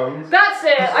Nail Their Tongues. That's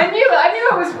it. I knew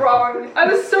I was wrong. I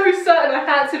was so certain I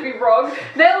had to be wrong.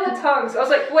 Nail the Tongues. I was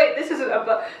like, wait, this isn't a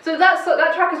but. So that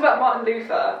track is about Martin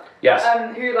Luther. Yes.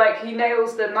 Who he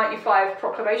nails the 95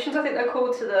 proclamations, I think they're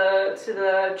called, to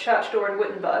the church door in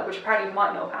Wittenberg, which apparently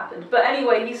might not have happened. But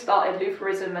anyway, he started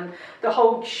Lutheranism and the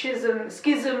whole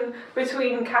schism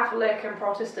between Catholic and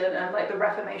Protestant and like the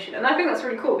Reformation. And I think that's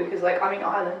really cool because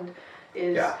Ireland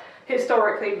is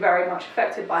historically very much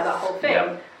affected by that whole thing.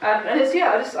 Yeah. And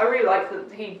I really like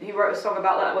that he wrote a song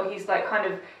about that where he's like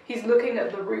he's looking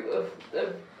at the root of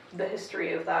the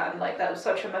history of that, and like that was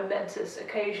such a momentous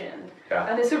occasion. Yeah.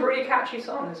 And it's a really catchy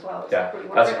song as well. It's really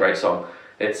that's a great song.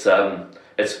 It's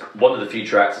one of the few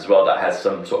tracks as well that has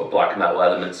some sort of black metal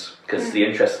elements, because the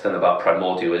interesting thing about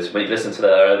Primordial is when you listen to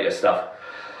their earlier stuff,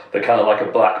 they're kind of like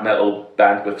a black metal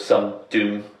band with some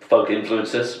doom folk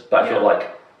influences, but I feel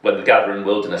like when The Gathering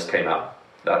Wilderness came out,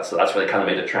 that's where they kind of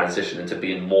made a transition into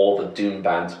being more the doom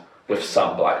band with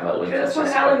some black metal influences. That's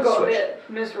when Alan got a bit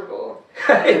miserable.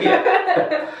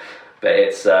 But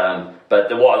it's what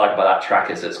I like about that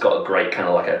track is it's got a great kind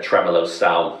of like a tremolo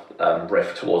style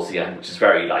riff towards the end, which is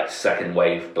very like second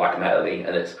wave black metal-y,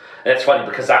 and it's funny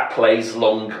because that plays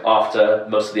long after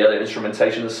most of the other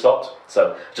instrumentation has stopped.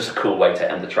 So just a cool way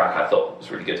to end the track. I thought it was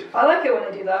really good. I like it when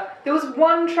they do that. There was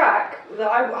one track that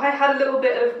I had a little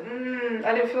bit of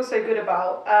I didn't feel so good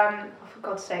about. For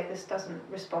God's sake, this doesn't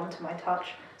respond to my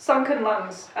touch. Sunken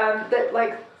Lungs. That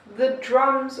like the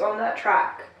drums on that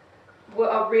track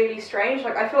are really strange.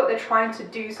 Like I feel like they're trying to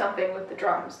do something with the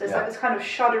drums. There's like this kind of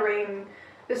shuddering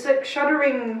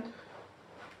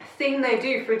thing they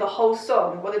do through the whole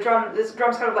song where the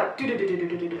drums kind of like do do do do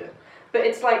do do do. But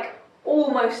it's like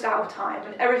almost out of time,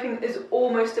 and everything is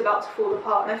almost about to fall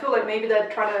apart. And I feel like maybe they're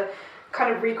trying to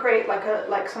kind of recreate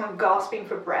like someone gasping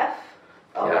for breath,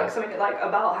 or like something like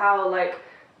about how like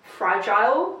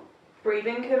fragile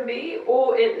breathing can be,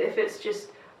 or if it's just.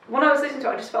 When I was listening to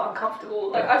it, I just felt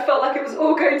uncomfortable. Like, I felt like it was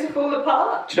all going to fall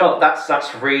apart. Do you know,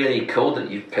 that's really cool that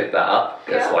you picked that up.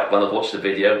 Because, like, when I watched the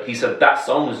video, he said that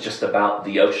song was just about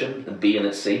the ocean and being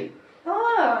at sea.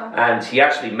 Ah. And he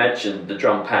actually mentioned the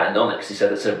drum pattern on it, because he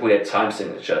said it's a weird time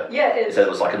signature. Yeah, it is. He said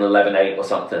it was like an 11/8 or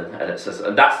something. And it says,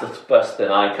 and that's the first thing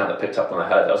I kind of picked up when I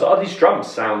heard it. I was like, oh, these drums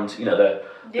sound, you know,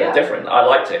 they're different. I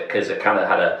liked it, because it kind of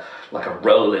had a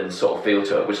rolling sort of feel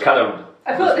to it, which kind of...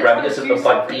 I feel was like reminiscent of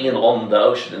like being on the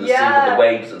ocean and the sea with the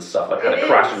waves and stuff, like had a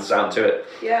crashing sound to it.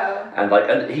 Yeah.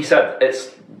 And he said it's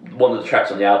one of the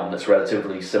tracks on the album that's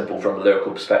relatively simple from a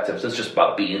lyrical perspective. So it's just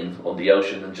about being on the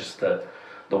ocean and just the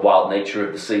wild nature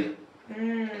of the sea,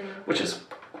 which is,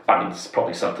 I mean, it's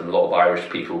probably something a lot of Irish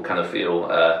people kind of feel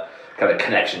kind of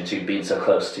connection to, being so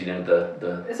close to, you know,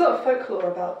 the. There's a lot of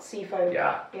folklore about sea folk.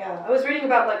 Yeah. Yeah. I was reading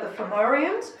about like the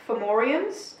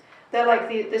Fomorians. They're like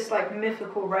this like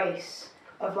mythical race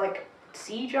of like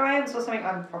sea giants or something.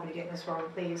 I'm probably getting this wrong,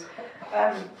 please.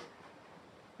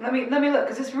 Let me look,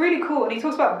 because it's really cool. And he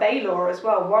talks about Baelor as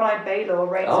well. One-eyed Baelor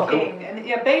reigns king. Cool. And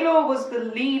yeah, Baelor was the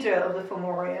leader of the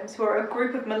Fomorians, who are a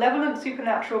group of malevolent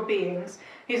supernatural beings.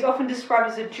 He's often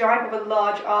described as a giant with a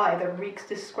large eye that wreaks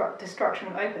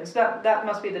destruction when open. So that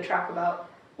must be the track about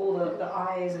all the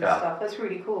eyes and stuff. That's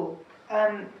really cool.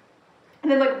 And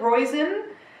then like Roisin,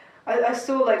 I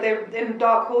saw like they're in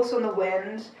Dark Horse on the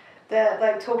Wind. They're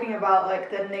like talking about like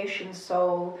their nation's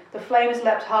soul. The flames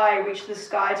leapt high, reached the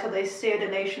sky till they seared a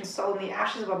nation's soul in the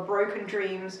ashes of our broken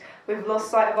dreams. We've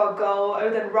lost sight of our goal. Oh,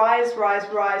 then rise, rise,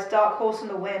 rise, dark horse on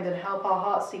the wind, and help our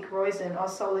hearts seek Roisin, our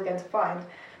soul again to find.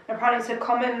 And apparently, it's a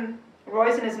common.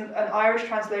 Roisin is an Irish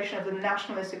translation of the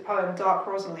nationalistic poem Dark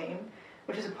Rosaleen,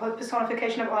 which is a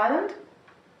personification of Ireland.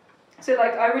 So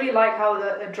like, I really like how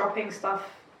they're dropping stuff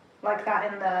like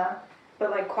that in there, but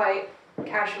like quite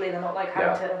casually. They're not like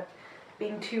having to.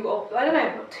 Being too I don't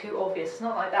know, not too obvious, it's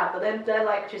not like that, but then they're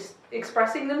like just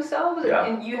expressing themselves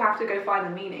and you have to go find the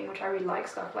meaning, which I really like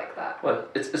stuff like that. Well,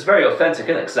 it's very authentic,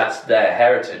 isn't it? Because that's their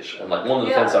heritage. And like one of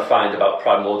the things I find about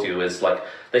Primordial is like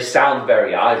they sound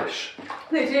very Irish.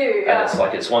 They do, And it's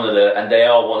like and they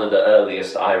are one of the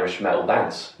earliest Irish metal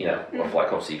bands, you know.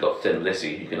 Like obviously you got Thin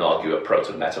Lizzy, you can argue a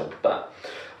proto metal,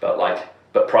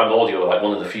 but Primordial are like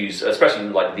one of the few, especially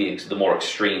in like the more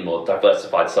extreme or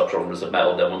diversified subgenres of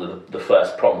metal, they're one of the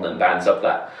first prominent bands of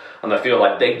that. And I feel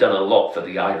like they've done a lot for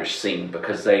the Irish scene,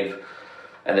 because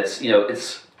it's, you know,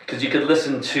 it's, because you could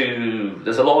listen to,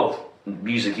 there's a lot of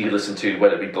music you could listen to,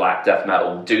 whether it be black, death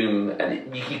metal, doom,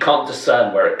 and you can't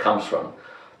discern where it comes from,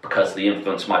 because the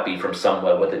influence might be from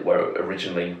somewhere where the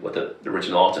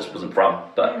original artist wasn't from.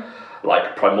 But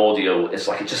like Primordial, it's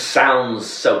like, it just sounds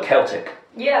so Celtic.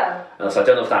 Yeah. And so I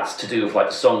don't know if that's to do with like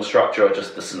the song structure or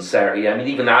just the sincerity. I mean,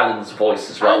 even Alan's voice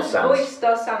as well sounds... His voice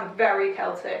does sound very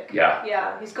Celtic. Yeah.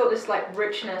 Yeah, he's got this like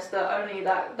richness that only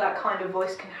that kind of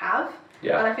voice can have.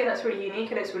 Yeah. And I think that's really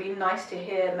unique, and it's really nice to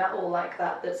hear metal like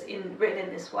that that's written in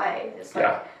this way. It's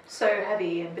like so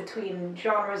heavy in between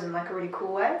genres in like a really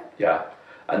cool way. Yeah.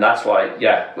 And that's why,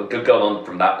 going on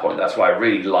from that point, that's why I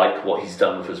really like what he's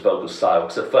done with his vocal style.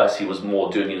 Because at first he was more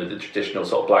doing, you know, the traditional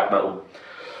sort of black metal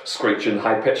screeching,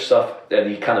 high-pitched stuff, and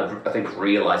he kind of, I think,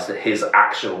 realised that his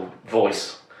actual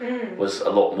voice was a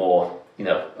lot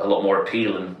more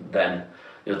appealing than,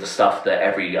 you know, the stuff that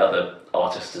every other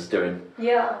artist is doing.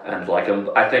 Yeah. And like,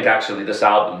 I think actually this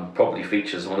album probably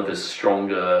features one of his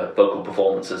stronger vocal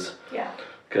performances. Yeah.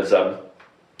 Because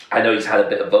I know he's had a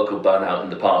bit of vocal burnout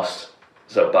in the past,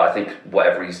 but I think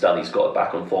whatever he's done, he's got it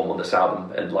back on form on this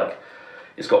album, and like,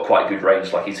 it's got quite a good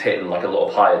range. Like he's hitting like a lot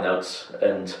of higher notes,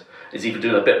 and is even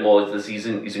doing a bit more. He's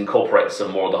incorporated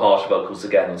some more of the harsh vocals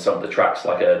again on some of the tracks,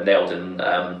 like Nailed in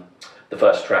the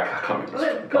first track. I can't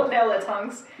remember. It's called Nail Their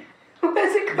Tongues. What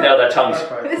is it called? Nail Their Tongues.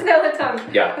 It's Nail Their Tongues.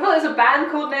 Yeah. I thought there's a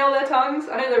band called Nail Their Tongues.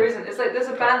 I know there isn't. It's like there's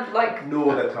a band like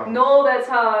Gnaw Their Tongues. Gnaw Their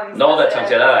Tongues. Gnaw Their Tongues.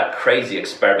 Yeah, that crazy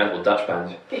experimental Dutch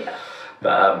band. Yeah.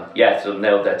 But so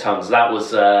Nailed Their Tongues. That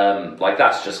was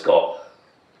that's just got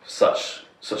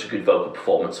such a good vocal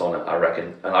performance on it, I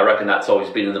reckon. And I reckon that's always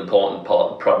been an important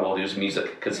part of Primordial's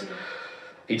music, because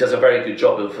he does a very good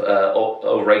job of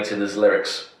orating his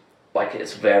lyrics. Like,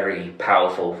 it's very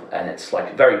powerful, and it's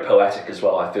like very poetic as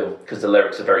well, I feel, because the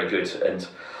lyrics are very good. And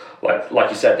like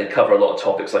you said, they cover a lot of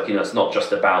topics. Like, you know, it's not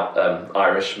just about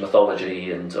Irish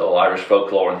mythology or Irish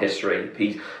folklore and history.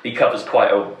 He covers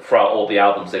throughout all the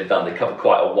albums they've done, they cover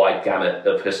quite a wide gamut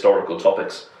of historical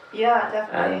topics. Yeah,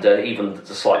 definitely. And even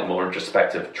the slightly more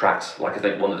introspective tracks, like I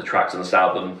think one of the tracks on this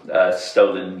album,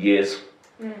 Stolen Years,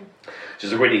 which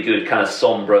is a really good kind of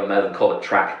sombre, melancholic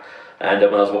track. And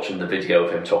when I was watching the video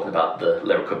of him talking about the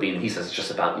lyrical being, he says it's just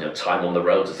about time on the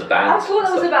road as a band. I thought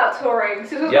that was about touring.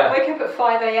 So it was like wake up at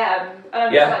 5 a.m. and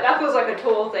I'm just like, that feels like a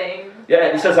tour thing. Yeah,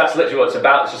 and he says that's literally what it's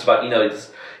about. It's just about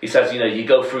he says you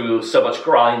go through so much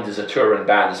grind as a touring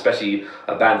band, especially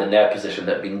a band in their position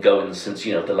that have been going since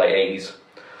the late '80s.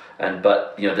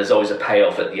 But there's always a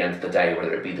payoff at the end of the day,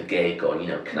 whether it be the gig or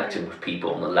connecting with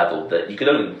people on a level that you can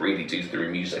only really do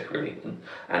through music, really,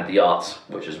 and the arts,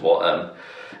 which is what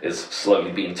is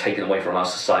slowly being taken away from our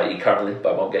society currently.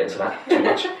 But I won't get into that too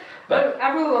much. But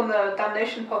Avril on the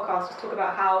Damnation podcast was talking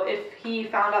about how if he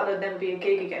found out there'd never be a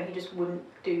gig again, he just wouldn't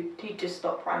he'd just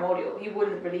stop Primordial. He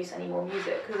wouldn't release any more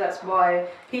music because that's why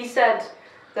he said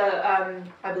that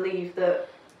I believe that.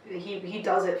 He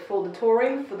does it for the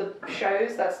touring, for the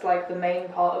shows. That's like the main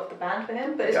part of the band for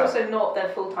him, but it's also not their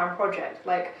full-time project.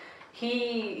 Like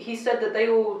he said that they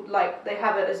all they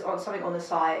have it as on something on the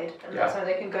side, and that's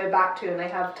something they can go back to, and they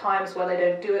have times where they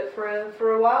don't do it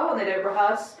for a while and they don't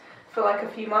rehearse for like a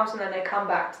few months, and then they come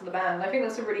back to the band. I think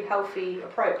that's a really healthy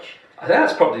approach. I think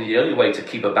that's probably the only way to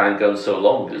keep a band going so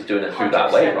long, is doing it through 100%.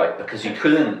 That way, right? Because you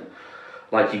couldn't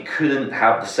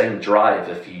have the same drive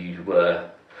if you were.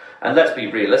 And let's be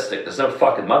realistic, there's no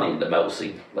fucking money in the metal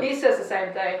scene. He says the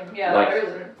same thing. Yeah, there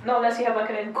isn't. Not unless you have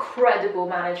an incredible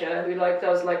manager who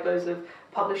does loads of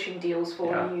publishing deals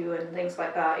for you and things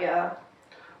like that. Yeah.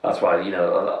 That's why I've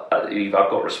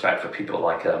got respect for people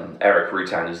like Eric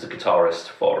Rutan, who's the guitarist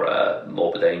for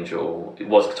Morbid Angel. He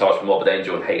was guitarist for Morbid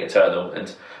Angel and Hate Eternal,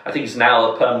 and I think he's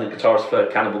now a permanent guitarist for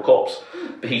Cannibal Corpse.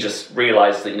 But he just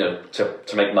realised that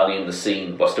to make money in the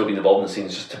scene while still being involved in the scene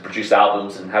is just to produce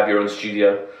albums and have your own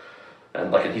studio.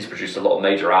 And he's produced a lot of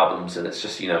major albums, and it's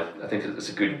just I think it's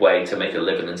a good way to make a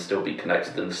living and still be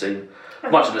connected in the scene.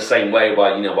 Much in the same way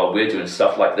while we're doing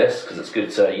stuff like this, because it's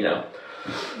good to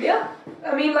Yeah,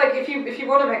 I mean, if you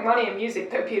want to make money in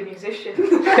music, don't be a musician.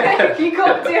 You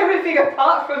can't do everything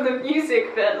apart from the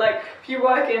music bit. If you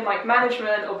work in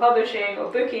management or publishing or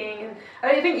booking,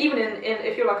 and I think even in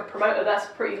if you're a promoter, that's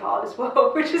pretty hard as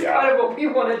well, which is kind of what we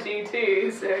want to do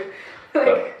too. So.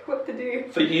 What to do?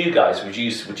 For you guys, would you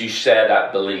share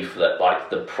that belief that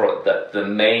that the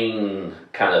main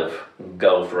kind of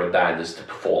goal for a band is to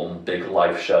perform big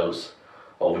live shows,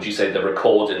 or would you say the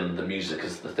recording the music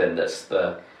is the thing that's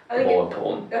the more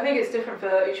important? I think it's different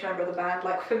for each member of the band.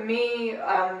 For me,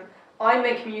 I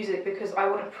make music because I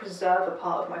want to preserve a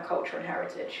part of my culture and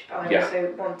heritage. I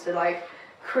also want to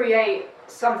create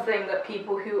something that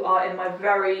people who are in my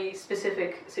very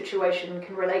specific situation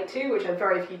can relate to, which are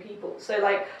very few people. So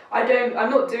I'm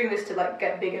not doing this to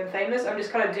get big and famous. I'm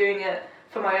just kind of doing it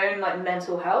for my own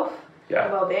mental health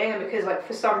and well-being, and because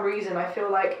for some reason I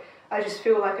feel I just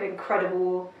feel an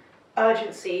incredible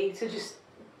urgency to just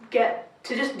do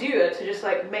it, to just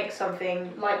make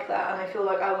something like that, and I feel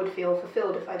I would feel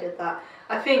fulfilled if I did that.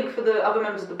 I think for the other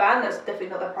members of the band, that's definitely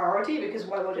not their priority, because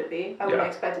why would it be? I wouldn't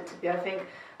expect it to be. I think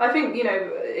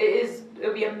it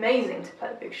would be amazing to play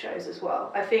big shows as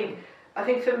well. I think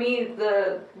for me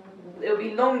it'll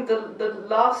be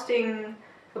lasting.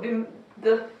 It'll be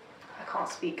I can't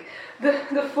speak. The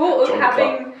thought of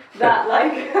having that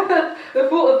the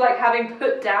thought of having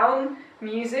put down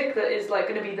music that is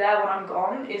going to be there when I'm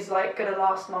gone is going to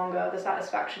last longer, the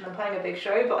satisfaction, than playing a big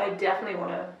show. But I definitely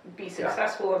want to be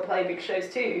successful and play big shows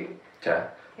too. Okay.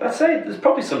 I'd say there's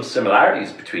probably some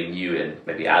similarities between you and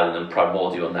maybe Alan and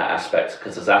Primordial in that aspect,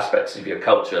 because there's aspects of your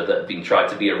culture that have been tried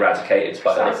to be eradicated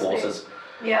by other forces.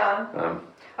 Yeah.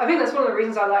 I think that's one of the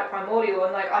reasons I like Primordial,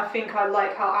 and I think I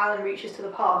like how Alan reaches to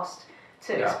the past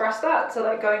to express that, so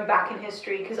going back in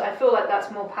history, because I feel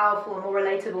that's more powerful and more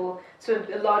relatable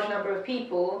to a large number of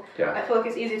people. I feel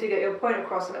it's easier to get your point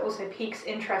across, and it also piques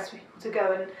interest for people to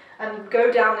go and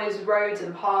go down those roads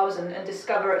and paths and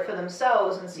discover it for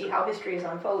themselves and see how history is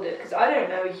unfolded, because I don't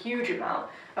know a huge amount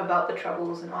about the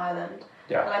Troubles in Ireland.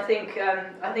 And I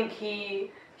think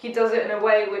he does it in a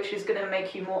way which is going to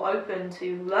make you more open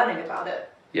to learning about it.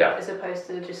 As opposed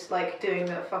to just doing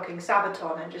the fucking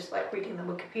Sabaton and just reading the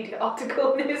Wikipedia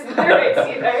article and his lyrics,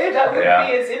 that wouldn't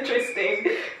be as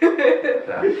interesting.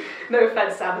 No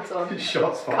offense, Sabaton.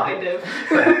 Shots fired.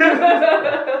 Kind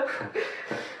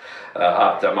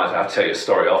of. I might have to tell you a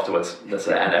story afterwards. That's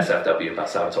an NSFW about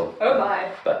Sabaton. Oh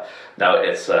my. But no,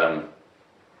 it's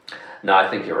no, I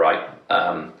think you're right.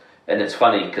 And it's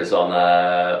funny because on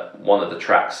one of the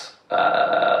tracks,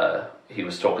 he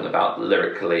was talking about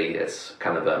lyrically, it's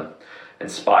kind of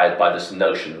inspired by this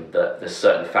notion that there's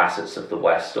certain facets of the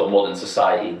West or modern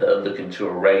society that are looking to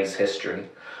erase history.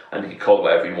 And you could call it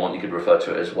whatever you want. You could refer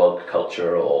to it as woke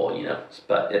culture, or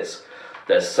but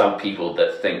there's some people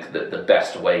that think that the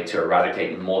best way to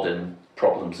eradicate modern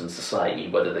problems in society,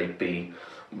 whether they be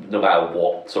no matter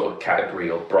what sort of category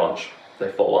or branch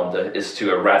they fall under, is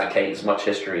to eradicate as much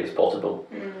history as possible.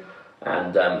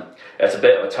 And it's a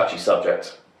bit of a touchy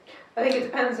subject. I think it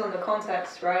depends on the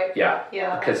context, right? Yeah.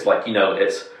 Because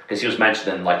it's because he was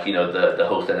mentioning the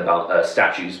whole thing about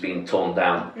statues being torn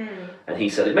down, and he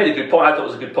said it made a good point. I thought it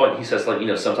was a good point. He says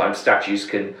sometimes statues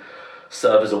can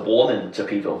serve as a warning to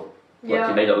people. Like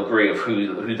you may not agree of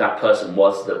who that person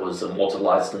was that was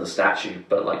immortalized in the statue,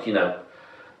 but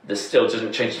this still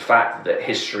doesn't change the fact that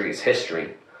history is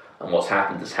history, and what's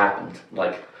happened has happened.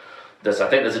 I think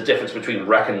there's a difference between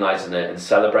recognizing it and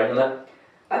celebrating it.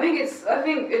 I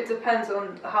think it depends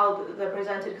on how they're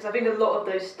presented, because I think a lot of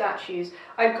those statues,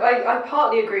 I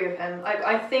partly agree with him.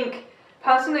 I think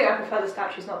personally I prefer the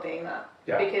statues not being that,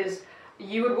 because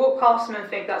you would walk past them and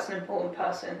think that's an important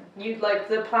person.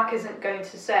 The plaque isn't going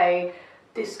to say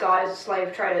this guy's a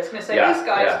slave trader. It's going to say this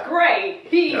guy's great.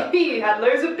 He had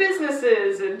loads of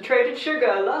businesses and traded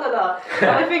sugar. La la la. And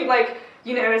I think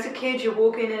as a kid, you're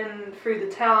walking in through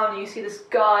the town, you see this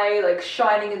guy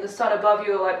shining in the sun above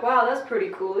you. You're like, wow, that's pretty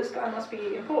cool. This guy must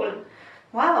be important.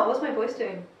 Wow, what's my voice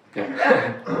doing?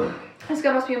 This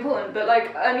guy must be important. But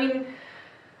I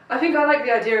think I like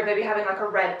the idea of maybe having a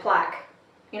red plaque.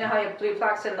 You know how you have blue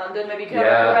plaques in London? Maybe you can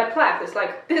have a red plaque that's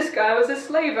this guy was a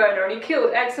slave owner and he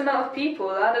killed X amount of people,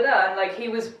 and he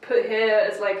was put here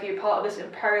as you're part of this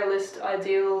imperialist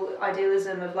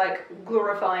idealism of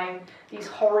glorifying these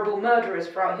horrible murderers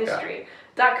throughout history.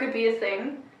 That could be a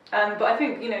thing, but I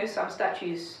think some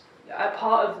statues are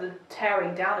part of the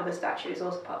tearing down of a statue is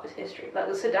also part of its history. Like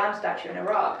the Saddam statue in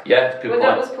Iraq. Yeah, good when point.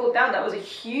 that was pulled down, that was a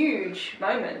huge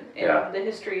moment in the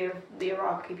history of the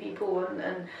Iraqi people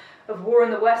and of war in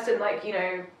the West, and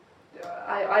I'm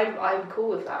cool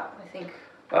with that, I think.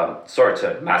 Sorry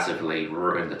to massively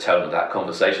ruin the tone of that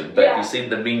conversation, but have you seen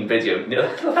the meme video?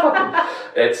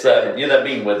 It's that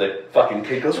meme where the fucking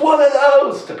kid goes, "What are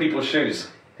those?" to people's shoes.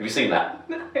 Have you seen that?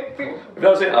 No. Have you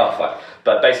not seen it? Oh, fuck.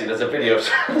 But basically, there's a video of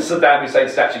Saddam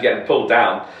Hussein's statue getting pulled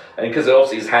down, and because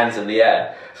obviously his hand's in the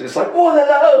air, so it's what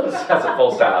are those? As it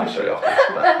falls down, I'll show you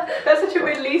afterwards. That's such a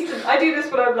Middle Eastern. I do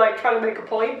this when I'm trying to make a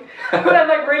point. When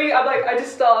I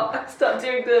just start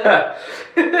doing the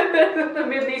the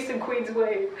Middle Eastern Queen's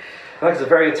wave. I think it's a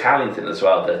very Italian thing as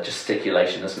well, the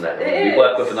gesticulation, isn't it? We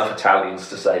work with enough Italians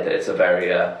to say that it's a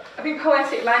very... I think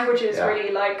poetic languages really,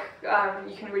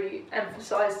 you can really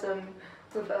emphasise them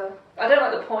with a... I don't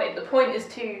like the point. The point is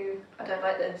I don't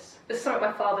like this. It's something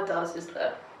my father does, is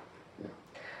that...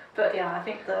 But I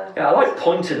think the... Yeah, I like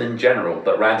pointing in general,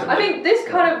 but randomly. I think this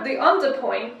kind of, the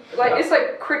underpoint, it's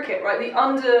like cricket, right? The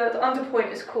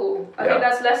underpoint is cool. I think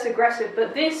that's less aggressive,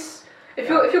 but this... If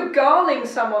you're garling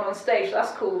someone on stage,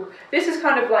 that's cool. This is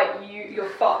kind of you're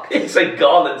fucked. You say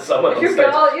garling someone on stage. This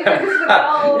is the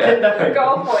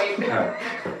garl point.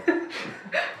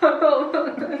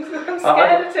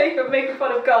 I'm scared of making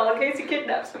fun of Garl in case he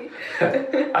kidnaps me.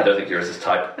 I don't think yours is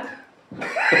type.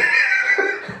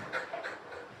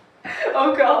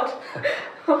 Oh god.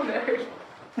 Oh no.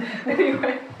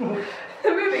 Anyway.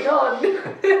 Moving on.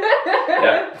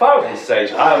 If I was on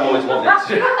stage, I always wanted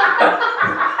to.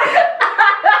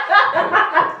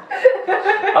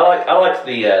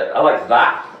 I like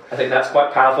that. I think that's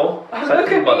quite powerful.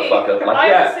 Look at motherfucker. Me.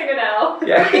 I'm a singer now.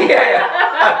 Yeah.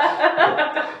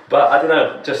 But I don't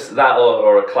know, just that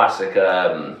or a classic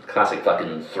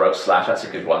fucking throat slash. That's a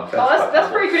good one. That's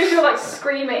pretty good if you're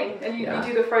screaming and you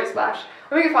do the throat slash.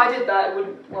 I think if I did that, it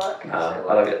wouldn't work. I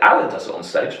like it. Alan does it on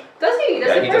stage. Does he? He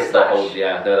does the whole.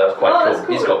 That was quite cool.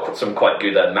 Cool. He's got some quite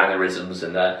good mannerisms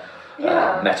and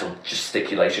metal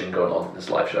gesticulation going on in this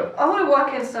live show. I want to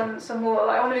work in some more.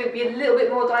 I want to be a little bit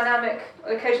more dynamic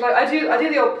occasionally. I do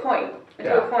the old point.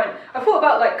 I thought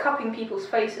about cupping people's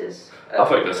faces. I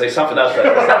thought you were going to say something else there.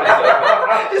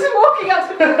 Just walking up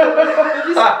to people,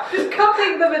 just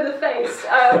cupping them in the face.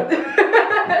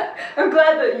 I'm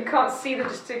glad that you can't see the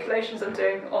gesticulations I'm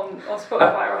doing on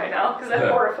Spotify right now, because they're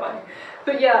horrifying.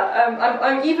 But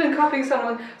I'm even cupping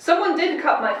someone. Someone did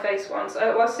cup my face once.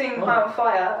 I was seeing High on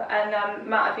Fire, and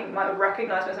Matt, I think, might have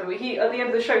recognised myself. But he, at the end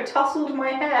of the show, tousled my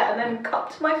hair and then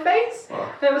cupped my face. Wow.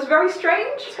 And it was very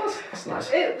strange. That's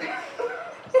nice.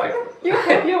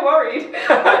 You're worried.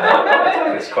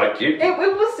 No, it's quite cute. It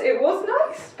was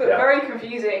nice, but very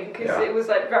confusing, because it was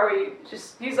very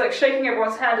he was shaking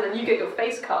everyone's hand and then you get your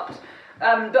face cupped.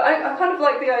 But I kind of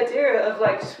like the idea of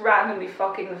like just randomly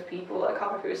fucking with people like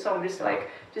halfway through a song, just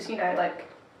you know like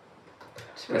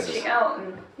just reaching out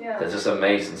and yeah. There's this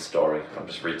amazing story. I'm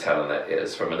just retelling it.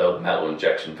 It's from an old Metal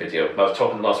Injection video. I was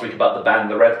talking last week about the band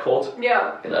The Red Chord.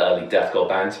 Yeah. An early deathcore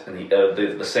band, and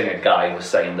the singer guy was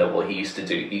saying that what he used to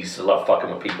do, he used to love fucking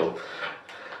with people.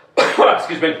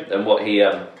 Excuse me. And what he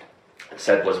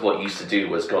said was what he used to do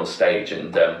was go on stage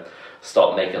and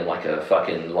start making like a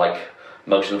fucking like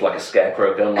motion of like a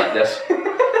scarecrow going like this.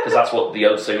 Because that's what the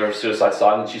old singer of Suicide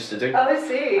Silence used to do. Oh, I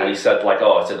see. And he said like,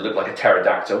 oh, it looked like a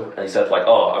pterodactyl. And he said like,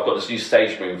 oh, I've got this new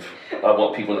stage move I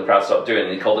want people in the crowd to start doing.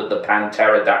 And he called it the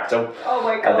Pan-pterodactyl. Oh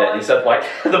my god. And then he said like,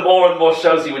 the more and more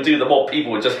shows he would do, the more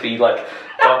people would just be like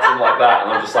dancing like that.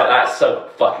 And I'm just like, that's so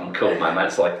fucking cool, man.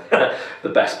 That's like the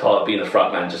best part of being a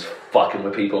frontman, just fucking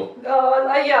with people.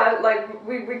 Oh, yeah, like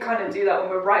we kind of do that when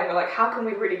we're writing. We're like, how can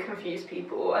we really confuse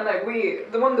people? And like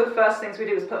one of the first things we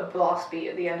did was put a blast beat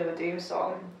at the end of a Doom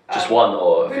song. Just one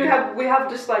or a few? We have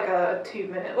just like a 2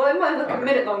 minute, well, it might look a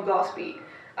minute long blast beat.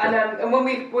 And when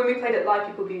we played it live,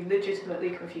 people would be legitimately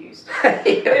confused.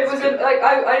 It was like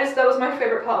that was my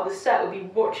favorite part of the set, would be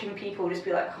watching people just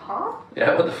be like, huh?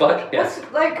 Yeah, what the fuck? Yeah. What's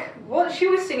like what she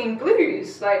was singing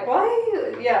blues? Like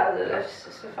why? Yeah, that's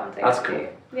just a fun thing. That's to cool. do.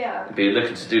 Yeah. But you're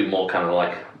looking to do more kind of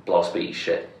like blast beat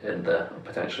shit in there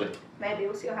potentially. Maybe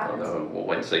we'll see what I don't happens. know. We'll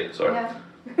wait and see. Sorry. Yeah.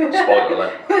 Spoiler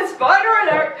alert. Spoiler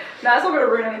alert! No, it's not going to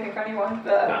ruin anything for anyone.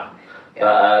 But No.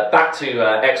 yeah. Back to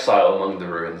Exile Among the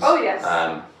Ruins. Oh yes.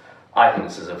 I think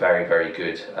this is a very, very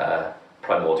good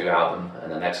Primordial album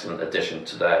and an excellent addition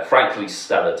to their frankly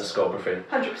stellar discography.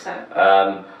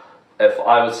 100%. If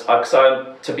I was,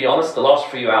 to be honest, the last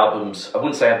few albums, I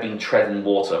wouldn't say I've been treading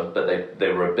water, but they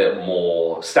were a bit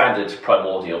more standard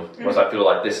Primordial. Whereas I feel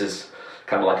like this is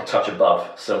kind of like a touch above,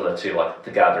 similar to like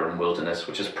The Gather and Wilderness,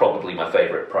 which is probably my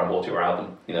favourite Primordial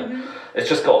album. You know, it's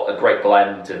just got a great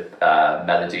blend of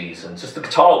melodies, and just the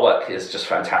guitar work is just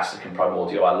fantastic in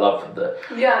Primordial. I love the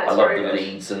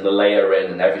leads and the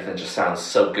layering, and everything just sounds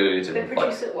so good. They and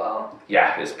produce it well.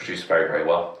 Yeah, it's produced very, very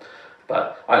well.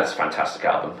 But I think it's a fantastic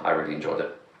album. I really enjoyed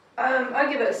it. I'd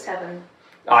give it a 7.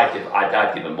 I'd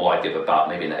give it more. I'd give it about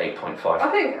maybe an 8.5.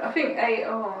 I think 8.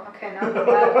 Oh, okay, now I'm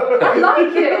bad. I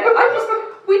like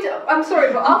it. I'm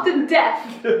sorry, but after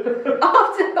Death,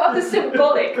 after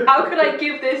Symbolic, how could I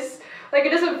give this? Like, it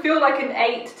doesn't feel like an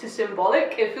 8 to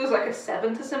Symbolic. It feels like a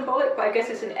 7 to Symbolic, but I guess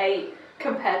it's an 8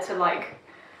 compared to like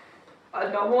a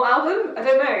normal album. I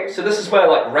don't know. So this is where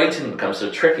like rating becomes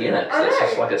so tricky, isn't it?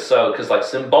 Because like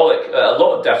Symbolic, a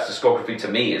lot of Death's discography to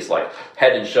me is like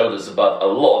head and shoulders above a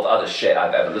lot of other shit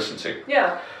I've ever listened to.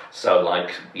 Yeah. So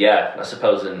like, yeah, I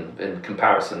suppose in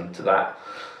comparison to that,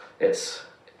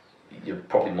 you're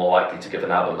probably more likely to give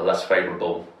an album a less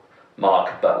favourable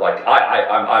mark. But like,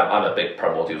 I'm a big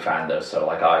Primordial fan though, so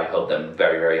like I hold them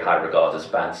very, very high regard as a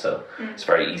band. So it's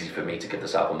very easy for me to give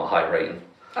this album a high rating.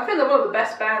 I think they're one of the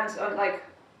best bands, like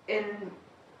in,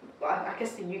 I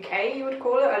guess the UK you would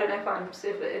call it. I don't know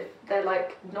if they're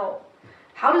like not.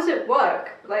 How does it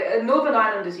work? Like Northern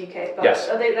Ireland is UK, but yes.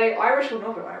 Are they Irish or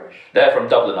Northern Irish? They're from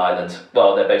Dublin Island.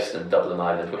 Well, they're based in Dublin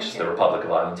Island, which is the Republic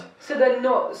of Ireland. So they're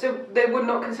not. So they would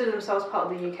not consider themselves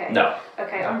part of the UK. No.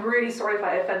 Okay, no. I'm really sorry if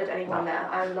I offended anyone there.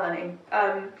 I'm learning.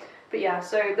 But yeah,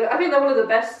 so I think they're one of the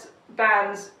best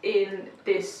bands in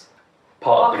this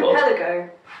part of the world.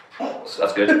 Archipelago. So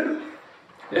that's good.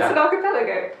 Yeah. It's an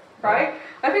archipelago, right?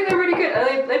 I think they're really good.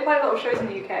 And they play a lot of shows in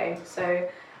the UK, so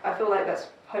I feel like that's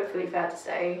hopefully fair to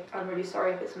say. I'm really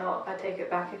sorry if it's not. I take it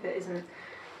back if it isn't.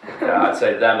 Yeah, I'd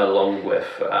say them along with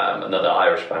another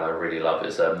Irish band I really love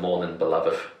is Morning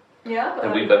Beloved. Yeah.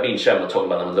 And me and Shem were talking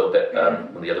about them a little bit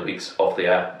on the other weeks off the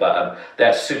air, but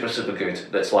they're super, super good.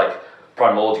 It's like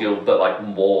Primordial, but like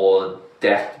more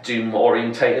Death Doom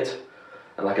orientated.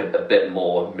 And like a bit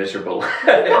more miserable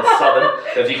and southern,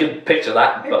 if you can picture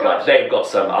that. But like they've got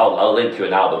some. I'll link you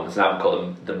an album. It's an album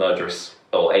called The Murderous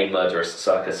or A Murderous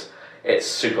Circus. It's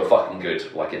super fucking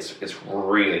good. Like it's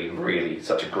really, really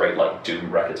such a great like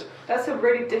doom record. That's a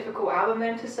really difficult album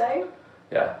name to say.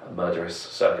 Yeah, A Murderous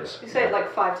Circus. You say it like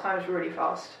 5 times really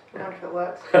fast. I wonder if it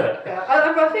works. Yeah,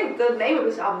 I think the name of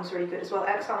this album is really good as well.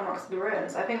 Exile Amongst the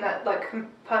Ruins. I think that like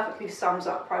perfectly sums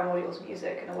up Primordial's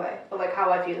music in a way, or like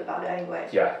how I feel about it anyway.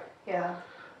 Yeah. Yeah.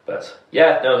 But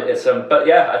yeah, no, it's but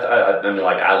yeah, I mean,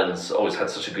 like Alan's always had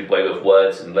such a good way with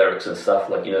words and lyrics and stuff.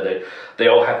 Like they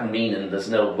all have meaning. There's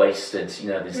no wasted,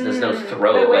 there's no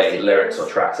throwaway lyrics or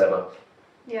tracks ever.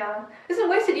 Yeah, isn't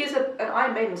Wasted Years an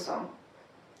Iron Maiden song?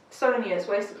 Stolen Years,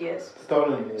 Wasted Years.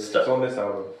 Stolen Years. It's on this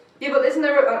album. Yeah, but isn't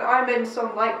there an Iron Maiden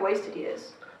song like Wasted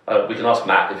Years? We can ask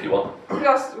Matt if you want. We could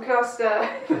ask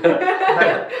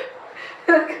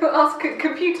Ask a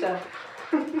computer.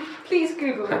 Please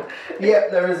Google. Yeah,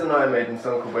 there is an Iron Maiden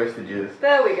song called Wasted Years.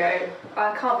 There we go.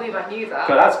 I can't believe I knew that.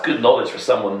 But that's good knowledge for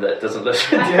someone that doesn't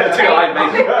listen to Yeah. Iron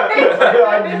Maiden.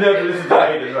 I've never listened to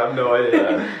Maiden, I have no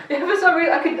idea. Yeah, for some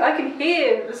reason, I can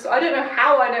hear this. I don't know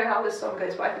how this song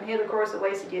goes, but I can hear the chorus of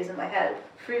Wasted Years in my head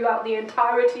throughout the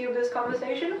entirety of this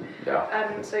conversation.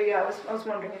 Yeah. So yeah, I was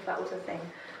wondering if that was a thing.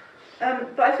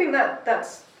 But I think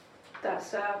that's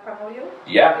Primordial.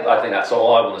 Yeah, I think that's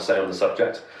all I want to say on the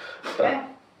subject. Okay.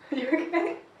 You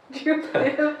okay? Do you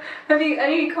have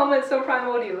any comments on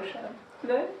Primordial, Sean?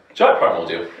 No? Try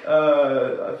Primordial.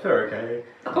 I feel okay.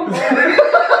 Come on.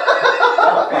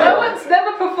 No one's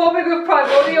never performing with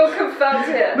Primordial confirmed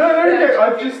here. No, okay.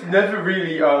 I've just never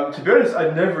really, to be honest,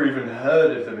 I'd never even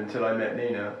heard of them until I met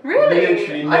Nina. Really?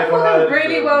 Literally I never thought heard they of were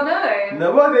really them. well known.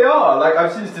 No, well they are. Like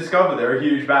I've since discovered they're a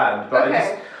huge band, but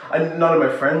Okay. none of my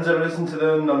friends ever listened to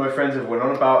them. None of my friends ever went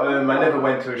on about them. I never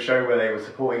went to a show where they were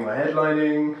supporting my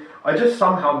headlining. I just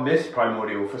somehow missed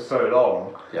Primordial for so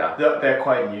long Yeah. that they're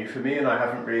quite new for me, and I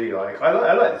haven't really I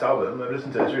like this album. I've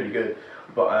listened to it; it's really good.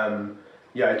 But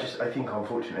yeah, I think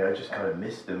unfortunately I just kind of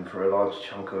missed them for a large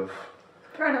chunk of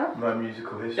Fair enough. my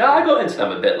musical history. Yeah, I got into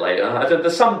them a bit later.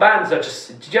 There's some bands that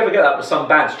just... Did you ever get that with some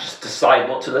bands just decide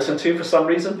what to listen to for some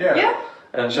reason? Yeah.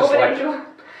 And it's just Morbid like... Angel.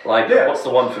 Like, Yeah. what's the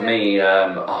one for me?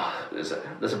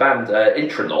 There's a band,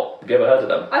 Intronaut. Have you ever heard of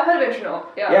them? I've heard of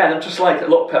Intronaut, yeah. Yeah, and I'm just like,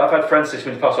 look, I've had friends this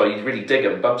in the past, oh, you really dig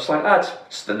them, but I'm just like, it's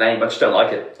just the name, I just don't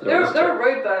like it. I don't They're listen to a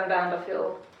Roadburn band, I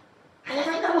feel. it. I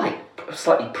think they're like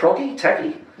slightly proggy,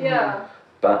 techy. Yeah.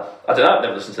 But I don't know, I've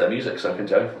never listened to their music, so I can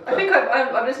tell you. I think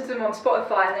I've listened to them on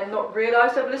Spotify and then not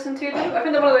realised I've listened to them. I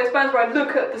think they're one of those bands where I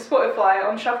look at the Spotify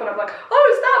on shuffle and I'm like, oh,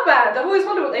 it's that band! I've always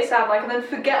wondered what they sound like and then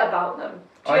forget about them.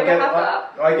 Do you ever have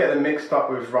that? I get them mixed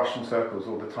up with Russian Circles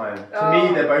all the time. To Oh.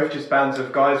 me, they're both just bands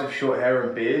of guys with short hair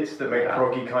and beards that make Yeah.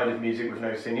 proggy kind of music with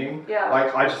no singing. Yeah.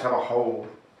 Like, I just have a whole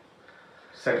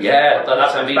section. Yeah, that's of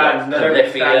what I mean, bands, like and they don't really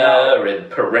stand out. Polyphia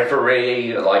and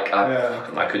Periphery, like, Yeah.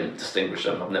 I couldn't distinguish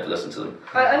them, I've never listened to them.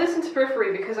 I listened to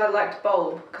Periphery because I liked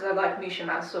Bulb, because I liked Misha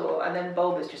Mansour, and then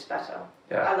Bulb is just better.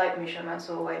 Yeah. I like Misha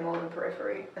Mansour way more than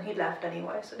Periphery, and he left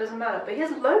anyway, so it doesn't matter. But he has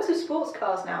loads of sports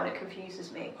cars now, and it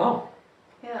confuses me. Oh,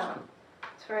 Yeah.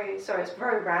 It's a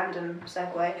very random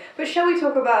segue. But shall we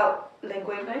talk about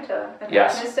Lingua Ignota and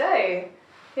Yes. Darkness Day?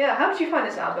 Yeah, how did you find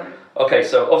this album? okay,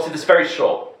 so obviously this is very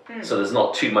short, so there's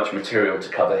not too much material to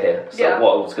cover here. So Yeah.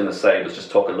 what I was going to say was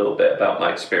just talk a little bit about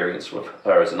my experience with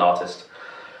her as an artist.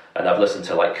 And I've listened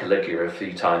to like Caligula a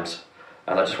few times,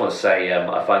 and I just want to say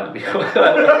I find it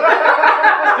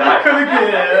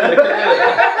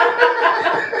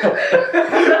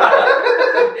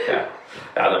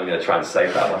Yeah, I'm going to try and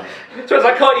save that one. So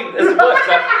I can't even. It's the worst.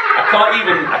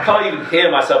 I can't even hear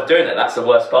myself doing it. That's the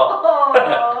worst part.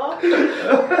 Aww.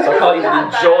 So I can't even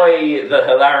enjoy the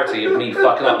hilarity of me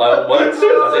fucking up my own words.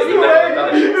 Because I don't even know I've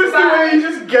done it. It's the way you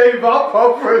just gave up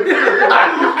halfway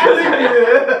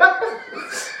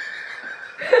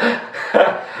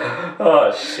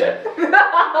Oh shit.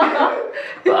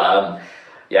 But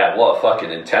yeah, what a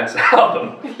fucking intense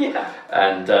album. Yeah.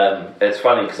 And it's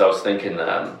funny because I was thinking,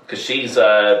 because she's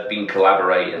been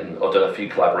collaborating, or done a few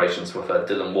collaborations with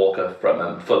Dylan Walker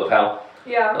from Full of Hell,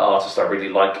 Yeah. an artist I really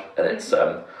like, and it's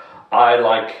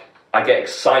I get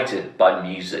excited by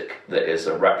music that is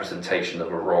a representation of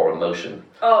a raw emotion.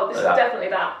 Oh, this is Yeah. definitely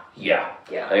that. Yeah.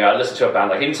 Yeah. And, I listen to a band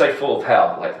like, even say Full of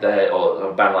Hell, like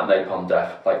or a band like Napalm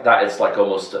Death, like that is like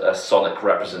almost a sonic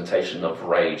representation of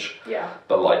rage. Yeah.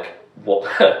 But like what,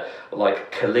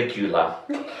 like Caligula,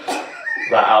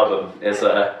 that album is,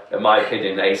 in my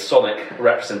opinion, a sonic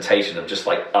representation of just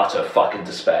like utter fucking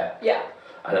despair. Yeah.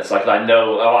 And it's like, I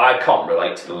know, I can't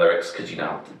relate to the lyrics because,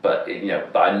 but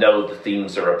I know the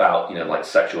themes are about, like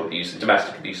sexual abuse and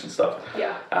domestic abuse and stuff.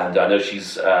 Yeah. And I know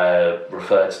she's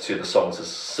referred to the songs as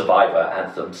survivor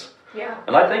anthems. Yeah.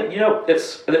 And I think,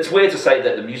 it's weird to say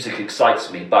that the music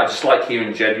excites me, but I just like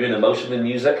hearing genuine emotion in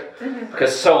music. Mm-hmm.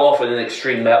 Because so often in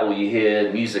extreme metal you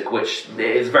hear music which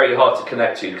is very hard to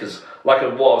connect to, because like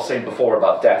what I was saying before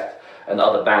about death and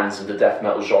other bands in the death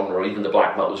metal genre, or even the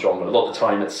black metal genre, a lot of the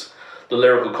time it's the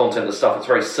lyrical content and stuff, it's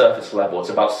very surface level. It's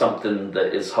about something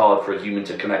that is hard for a human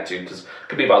to connect to, because it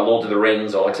could be about Lord of the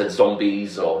Rings, or like I said,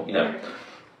 zombies, or,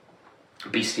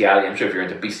 bestiality. I'm sure if you're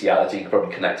into bestiality, you can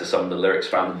probably connect to some of the lyrics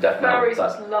found in death metal. Furries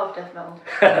but- must love death metal.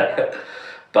 Yeah.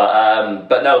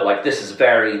 But no, like this is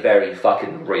very, very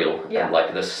fucking real, Yeah. and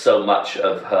like there's so much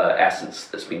of her essence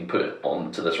that's been put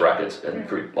onto this record, and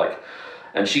through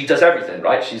and she does everything,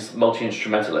 right? She's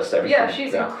multi-instrumentalist, everything. Yeah,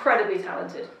 she's incredibly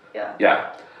talented. Yeah.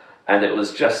 Yeah, and it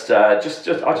was just I just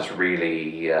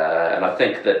really, and I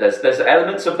think that there's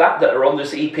elements of that are on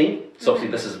this EP. So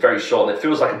obviously this is very short, and it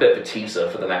feels like a bit of a teaser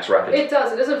for the next record. It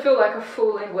does. It doesn't feel like a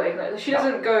full Lingua Ignota. She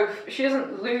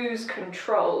doesn't lose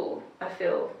control, I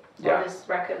feel, on this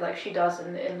record like she does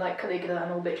in like Caligula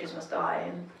and All Bitches Must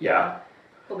Die and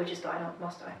All Bitches Die, not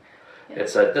Must Die. Yeah.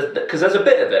 It's because there's a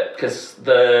bit of it, because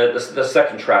the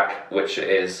second track, which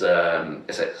is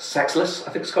it Sexless,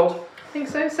 I think it's called. I think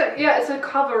so. Yeah, it's a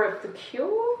cover of The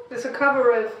Cure. It's a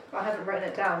cover of, I haven't written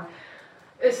it down.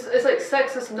 It's like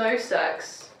Sexless No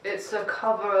Sex. It's a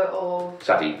cover of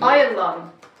Iron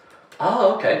Lung.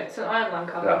 Oh, okay. It's an Iron Lung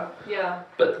cover. Yeah.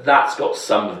 But that's got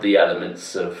some of the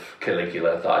elements of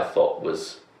Caligula that I thought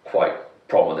was quite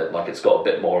prominent. Like, it's got a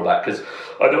bit more of that, because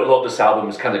I know a lot of this album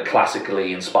is kind of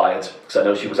classically inspired, because I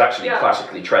know she was actually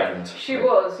classically trained. She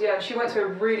was, yeah. She went to a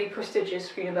really prestigious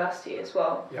university as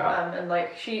well. Yeah. And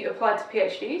like, she applied to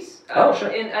PhDs. Oh, sure.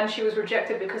 And she was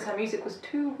rejected because her music was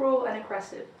too raw and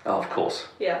aggressive. Oh, of course.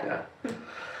 Yeah.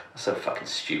 So fucking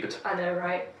stupid. I know,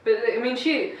 right? But I mean,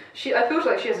 she I feel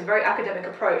like she has a very academic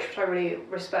approach, which I really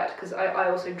respect, because I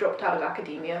also dropped out of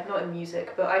academia, not in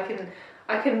music, but I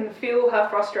can feel her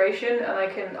frustration,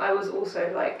 and I was also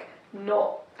like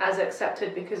not as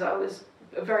accepted because I was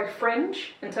very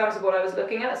fringe in terms of what I was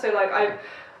looking at. So like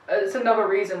it's another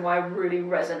reason why I really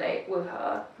resonate with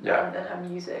her and her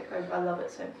music. I love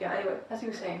it. So yeah. Anyway, as you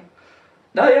were saying.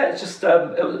 No, yeah, it's just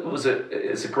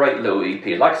it's a great little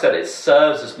EP. Like I said, it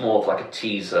serves as more of like a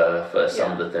teaser for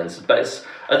some of the things, but it's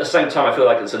at the same time I feel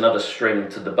like it's another string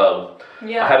to the bow.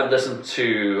 Yeah. I haven't listened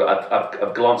to.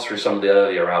 I've glanced through some of the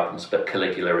earlier albums, but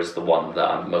Caligula is the one that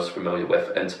I'm most familiar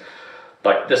with, and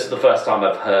like this is the first time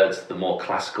I've heard the more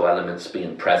classical elements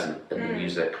being present in the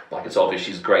music. Like, it's obvious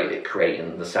she's great at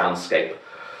creating the soundscape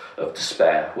of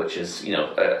despair, which is, you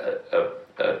know,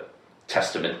 a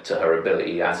testament to her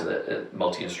ability as a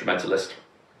multi-instrumentalist.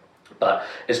 But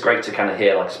it's great to kind of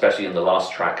hear, like, especially in the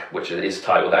last track, which is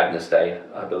titled Agnus Dei,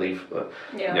 I believe.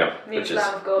 Which is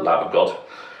Lamb of God.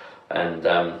 And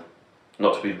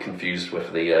not to be confused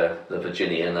with the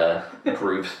Virginian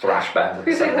groove thrash band.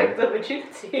 Who's like the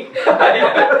virginity?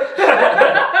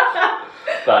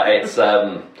 But it's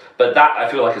but that I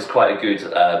feel like is quite a good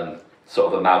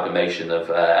sort of amalgamation of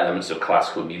elements of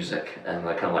classical music and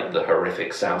kind of like the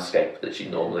horrific soundscape that she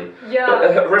normally.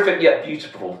 But horrific yet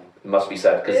beautiful, it must be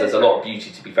said, because there's a lot of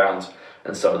beauty to be found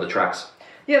in some of the tracks.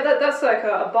 Yeah, that's like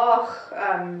a Bach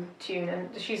tune, and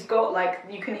she's got like,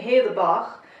 you can hear the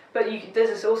Bach, but there's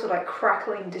this also like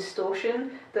crackling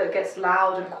distortion that gets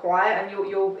loud and quiet, and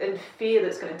you're in fear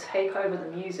that's going to take over the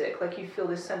music. Like, you feel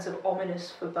this sense of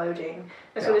ominous foreboding.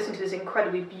 And so listen to this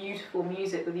incredibly beautiful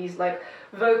music with these like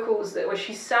vocals where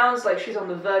she sounds like she's on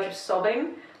the verge of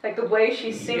sobbing. Like, the way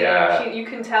she's singing, you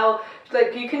can tell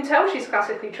she's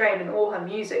classically trained in all her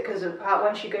music because of how,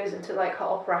 when she goes into like her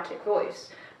operatic voice.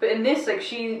 But in this, like,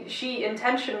 she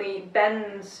intentionally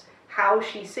bends how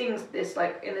she sings this,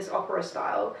 like, in this opera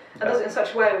style, and does it in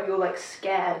such a way where you're like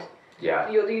scared. Yeah.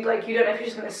 You don't know if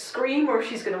she's going to scream or if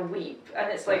she's going to weep,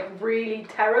 and it's like really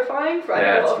terrifying for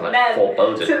a lot of men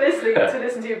to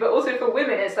listen to. But also for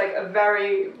women, it's like a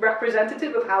very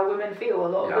representative of how women feel a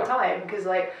lot of the time, because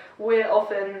like we're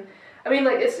often. I mean,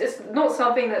 like, it's not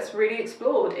something that's really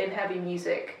explored in heavy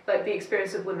music, like the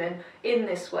experience of women in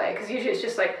this way. Because usually it's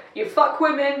just like, you fuck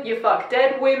women, you fuck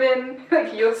dead women,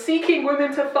 like, you're seeking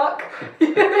women to fuck.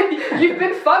 You've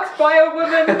been fucked by a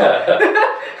woman.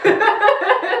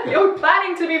 You're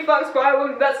planning to be fucked by a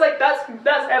woman. That's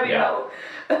heavy metal.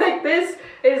 Like, this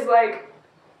is like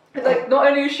not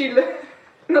only is she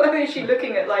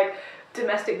looking at like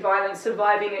domestic violence,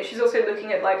 surviving it, she's also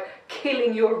looking at like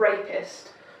killing your rapist.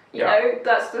 You know,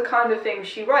 that's the kind of thing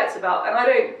she writes about. And I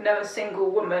don't know a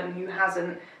single woman who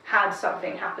hasn't had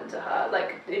something happen to her,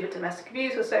 like either domestic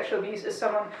abuse or sexual abuse, as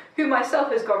someone who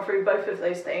myself has gone through both of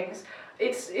those things.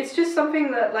 It's just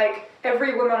something that, like,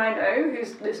 every woman I know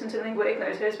who's listened to Lingua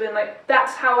Ignota has been like,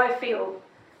 that's how I feel.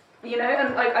 You know,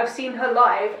 and like, I've seen her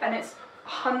live, and it's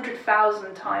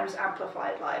 100,000 times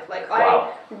amplified live. Like,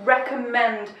 I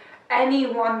recommend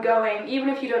anyone going, even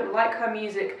if you don't like her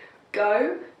music,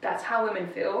 go. That's how women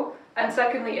feel. And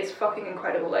secondly, it's fucking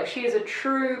incredible. Like, she is a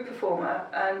true performer,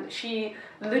 and she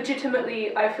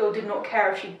legitimately, I feel, did not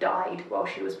care if she died while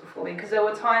she was performing, because there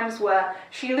were times where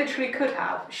she literally could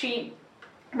have. She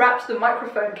wrapped the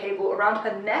microphone cable around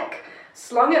her neck,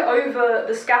 slung it over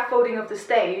the scaffolding of the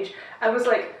stage, and was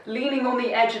like leaning on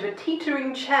the edge of a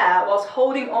teetering chair whilst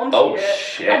holding onto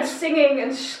it and singing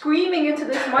and screaming into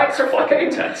this microphone.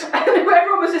 And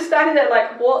everyone was just standing there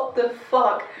like, what the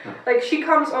fuck? Like, she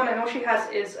comes on and all she has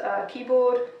is a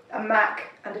keyboard, a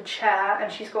Mac and a chair,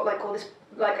 and she's got like all this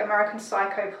like American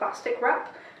Psycho plastic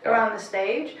wrap around the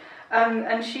stage,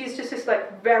 and she's just this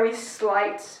like very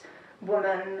slight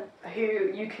woman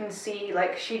who you can see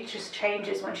like she just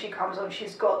changes when she comes on.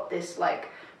 She's got this like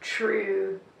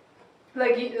true,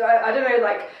 like I don't know,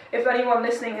 like if anyone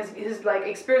listening has like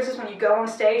experiences when you go on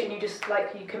stage and you just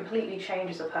like you completely change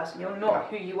as a person. You're not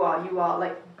who you are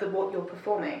like what you're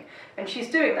performing, and she's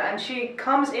doing that, and she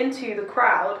comes into the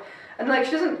crowd and like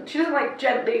she doesn't like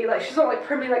gently, like she's not like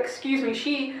primly like excuse me,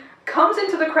 she comes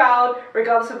into the crowd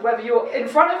regardless of whether you're in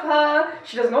front of her.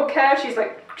 She does not care. She's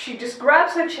like, she just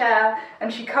grabs her chair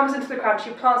and she comes into the crowd,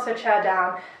 she plants her chair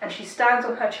down and she stands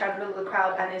on her chair in the middle of the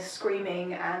crowd and is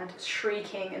screaming and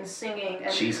shrieking and singing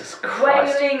and Jesus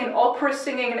Christ. wailing and opera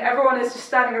singing, and everyone is just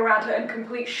standing around her in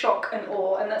complete shock and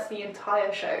awe, and that's the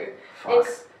entire show. Fuck.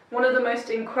 It's one of the most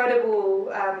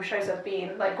incredible shows I've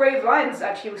been. Like Grave Lines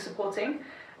actually was supporting.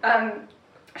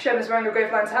 Shem is wearing a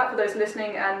Grave Lines hat for those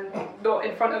listening and not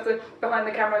in front of behind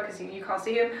the camera because you can't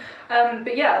see him.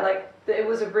 But yeah, like it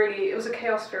was a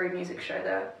Chaos Fury music show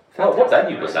there. Well, what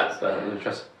venue was that?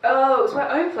 Just... Oh, it was where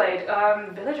Owen played.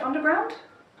 Village Underground?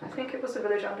 I think it was the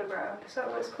Village Underground. Is that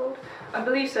what it's called? I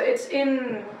believe so. It's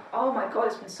in, oh my god,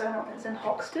 it's been so long. It's in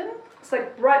Hoxton. It's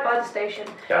like right by the station.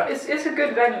 Yeah. It's a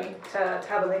good venue to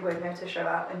have a Lingua Ignota show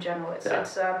at in general. It's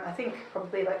I think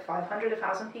probably like 500,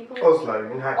 1,000 people.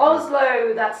 Oslo in Hackney.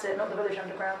 Oslo, that's it, not the Village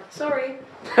Underground. Sorry.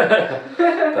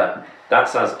 But that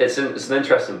sounds, it's an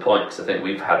interesting point, because I think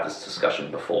we've had this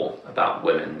discussion before about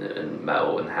women in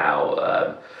metal and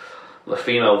how the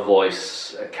female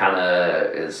voice kind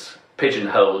of is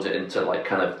pigeonholed into like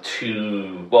kind of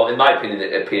two, well in my opinion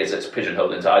it appears it's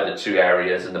pigeonholed into either two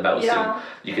areas in the metal scene.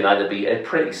 You can either be a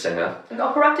pretty singer, an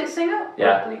operatic singer, or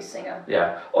a blues singer.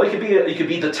 Yeah, or you could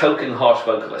be the token harsh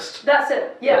vocalist. That's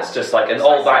it. Yeah. It's just like, and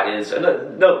all that is, and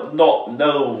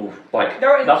no like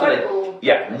they're nothing. incredible.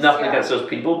 Nothing against those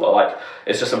people, but like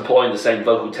it's just employing the same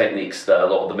vocal techniques that a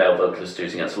lot of the male vocalists do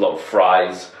against a lot of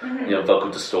fries, vocal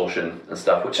distortion and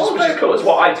stuff, which is cool. It's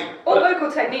what I do. All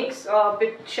vocal techniques are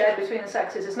shared between the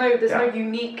sexes. There's no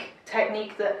unique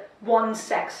technique that one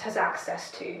sex has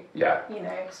access to. Yeah. You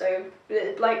know, so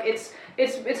like it's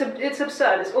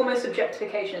absurd. It's almost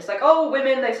objectification. It's like, oh,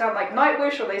 women, they sound like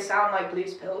Nightwish or they sound like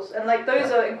Blues Pills, and like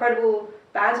those are incredible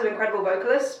bands of incredible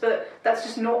vocalists, but that's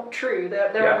just not true.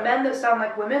 There are men that sound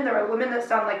like women, there are women that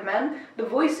sound like men. The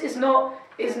voice is not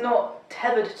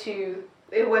tethered to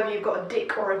whether you've got a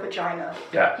dick or a vagina.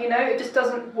 Yeah. You know, it just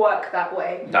doesn't work that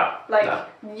way. No.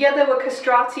 There were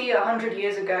castrati 100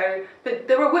 years ago, but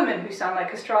there are women who sound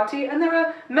like castrati, and there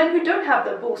are men who don't have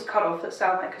their balls cut off that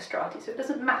sound like castrati, so it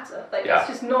doesn't matter. It's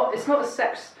just not, it's not a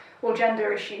sex or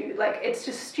gender issue. Like, it's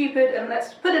just stupid, and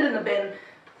let's put it in the bin.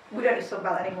 We don't need to talk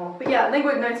about that anymore. But yeah,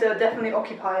 Lingua Ignota definitely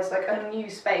occupies like a new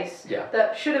space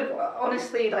that should have,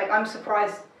 honestly, like I'm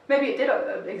surprised, maybe it did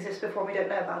exist before, we don't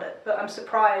know about it, but I'm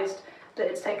surprised that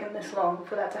it's taken this long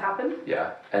for that to happen.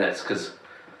 Yeah, and it's because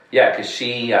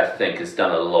she, I think, has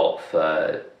done a lot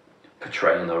for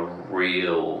portraying the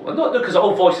real, not because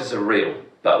all voices are real,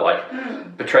 but like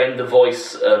portraying the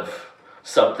voice of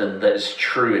something that is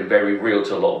true and very real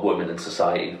to a lot of women in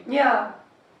society. Yeah.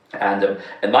 And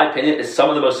in my opinion, it's some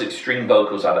of the most extreme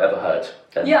vocals I've ever heard.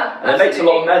 And it makes a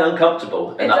lot of men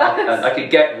uncomfortable. And I could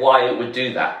get why it would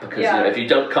do that, because if you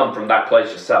don't come from that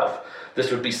place yourself, this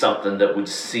would be something that would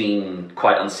seem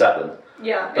quite unsettling.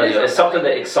 Yeah, but it's something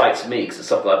that excites me, because it's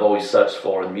something I've always searched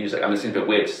for in music. I mean, it seems a bit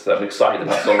weird that I'm excited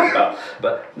about songs about,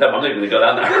 but no, I'm not going to go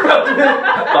down that road.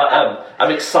 But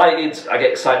I'm excited. I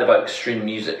get excited about extreme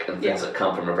music and things that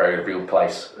come from a very real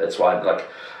place. That's why, like,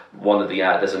 one of the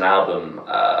there's an album.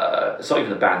 It's not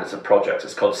even a band; it's a project.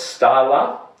 It's called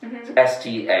Stalaagh.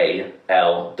 Stalaagh.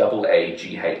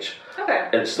 Okay.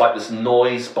 And it's like this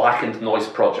blackened noise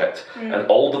project, and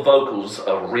all the vocals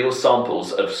are real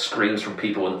samples of screams from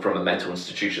people from a mental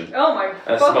institution. Oh my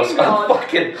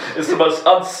It's the most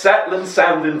unsettling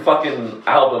sounding fucking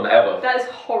album ever. That is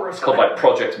horrible. It's called like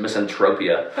Project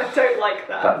Misanthropia. I don't like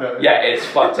that. But, it's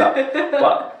fucked up.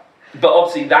 but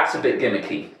obviously that's a bit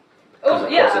gimmicky. Because of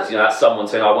course it's, that's someone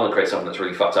saying, I want to create something that's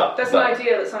really fucked up. That's an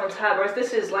idea that someone's had, whereas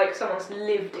this is like someone's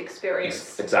lived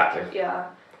experience. Exactly. Yeah,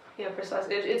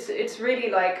 precisely. It's really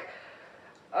like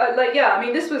I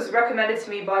mean, this was recommended to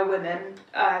me by women,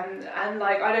 and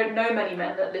like I don't know many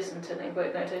men that listen to Lingua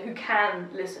Ignota who can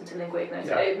listen to Lingua Ignota.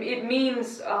 Yeah. It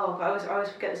means I always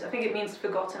forget this. I think it means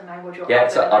forgotten language or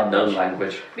it's an unknown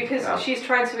language because she's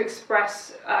trying to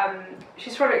express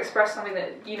something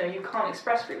that you can't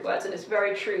express through words, and it's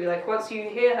very true. Like once you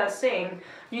hear her sing,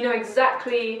 you know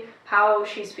exactly how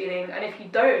she's feeling, and if you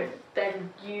don't, then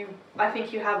I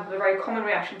think you have a very common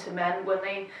reaction to men when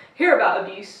they hear about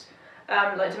abuse,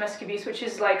 like domestic abuse, which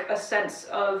is like a sense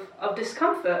of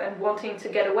discomfort and wanting to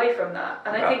get away from that.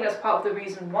 And I think that's part of the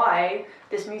reason why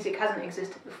this music hasn't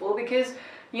existed before, because,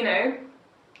 you know,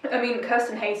 I mean,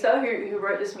 Kirsten Hayter, who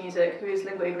wrote this music, who is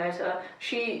lingua ignota,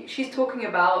 she's talking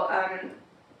about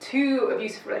 2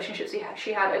 abusive relationships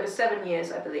she had over 7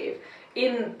 years, I believe,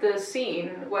 in the scene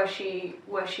where she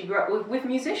grew up with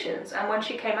musicians, and when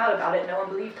she came out about it, no one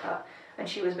believed her, and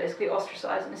she was basically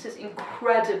ostracized. And this is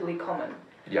incredibly common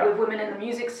with women in the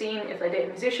music scene. If they date a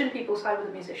musician, people side with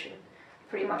the musician,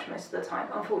 pretty much most of the time,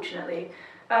 unfortunately.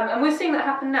 And we're seeing that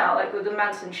happen now, like with the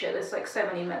Manson shit. There's like so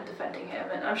many men defending him,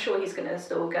 and I'm sure he's gonna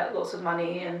still get lots of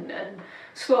money and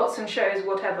slots and shows,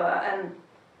 whatever. And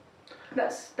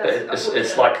that's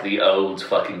it's like the old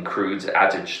fucking crude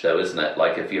adage, though, isn't it?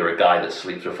 Like, if you're a guy that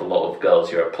sleeps with a lot of girls,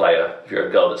 you're a player. If you're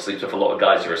a girl that sleeps with a lot of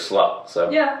guys, you're a slut. So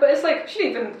yeah, but it's like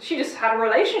she just had a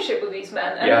relationship with these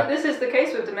men, and this is the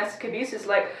case with domestic abuse. Is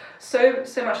like so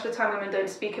much of the time women don't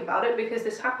speak about it because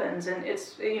this happens, and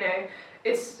it's, you know,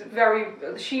 it's very.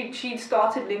 She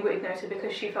started lingua ignota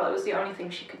because she felt it was the only thing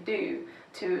she could do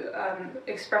to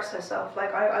express herself.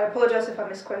 Like, I apologize if I'm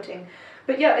misquoting,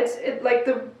 but yeah, it's like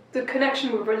the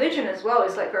connection with religion as well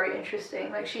is like very interesting.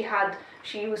 Like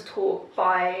she was taught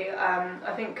by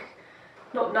I think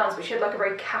not nuns, but she had like a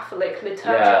very Catholic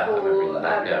liturgical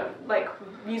like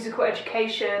musical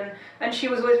education, and she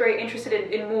was always very interested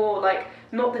in more like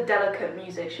not the delicate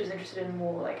music. She was interested in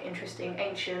more like interesting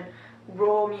ancient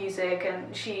raw music,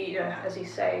 and she, you know, as you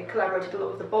say, collaborated a lot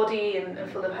with The Body and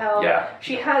Full of Hell.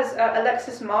 She has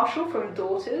Alexis Marshall from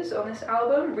Daughters on this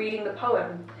album reading the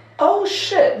poem. Oh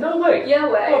shit! No way.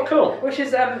 Yeah, way. Oh, cool. Which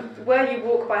is Where You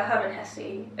Walk by Hermann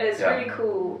Hesse. It's really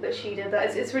cool that she did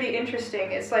that. It's really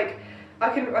interesting. It's like I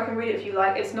can read it if you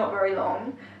like. It's not very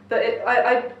long, but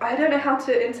I don't know how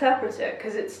to interpret it,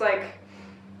 because it's like,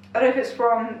 I don't know if it's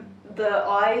from the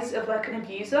eyes of like an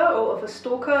abuser or of a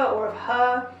stalker or of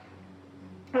her.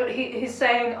 But he's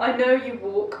saying, I know you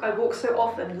walk, I walk so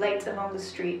often, late along the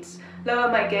streets,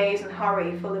 lower my gaze and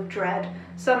hurry, full of dread.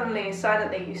 Suddenly,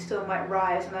 silently, you still might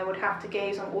rise, and I would have to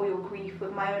gaze on all your grief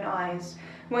with my own eyes.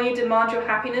 When you demand your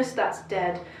happiness, that's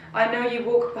dead. I know you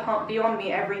walk beyond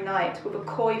me every night, with a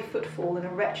coy footfall and a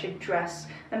wretched dress,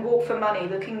 and walk for money,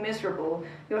 looking miserable.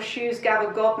 Your shoes gather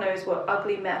God knows what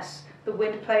ugly mess. The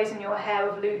wind plays in your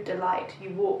hair with lewd delight.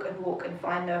 You walk and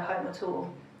find no home at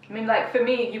all. I mean, like, for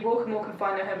me, you walk and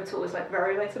find no home at all is like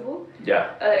very relatable.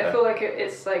 I feel like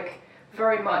it's like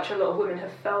very much a lot of women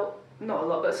have felt, not a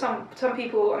lot, but some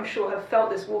people I'm sure have felt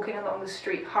this walking along the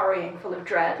street, hurrying, full of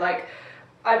dread. Like,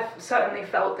 I've certainly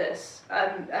felt this,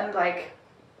 and like,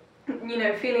 you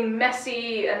know, feeling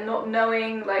messy and not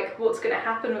knowing like what's going to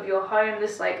happen with your home.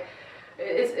 This like,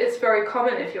 it's very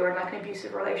common if you're in like an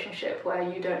abusive relationship where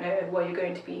you don't know where you're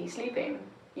going to be sleeping.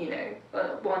 You know,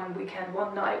 one weekend,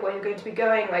 one night, where you're going to be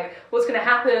going, like, what's going to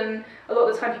happen. A lot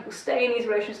of the time people stay in these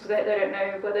relationships because they don't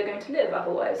know where they're going to live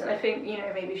otherwise. And I think, you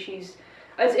know, maybe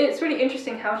it's really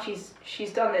interesting how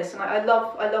she's done this, and I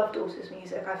love Daughters'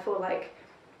 music. I feel like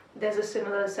there's a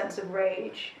similar sense of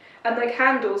rage, and like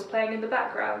Handel's playing in the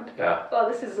background. Well,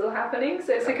 this is all happening,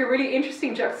 so it's like a really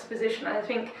interesting juxtaposition. And I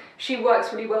think she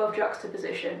works really well with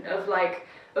juxtaposition of like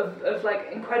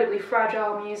incredibly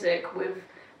fragile music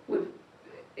with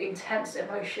intense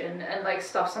emotion and like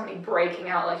stuff suddenly breaking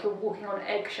out, like you're walking on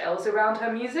eggshells around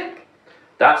her music.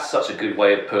 That's such a good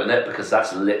way of putting it, because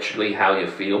that's literally how you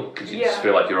feel, because you just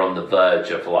feel like you're on the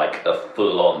verge of like a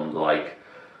full-on like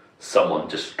someone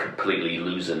just completely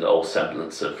losing all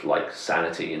semblance of like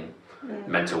sanity and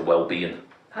mental well-being.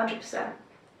 100%.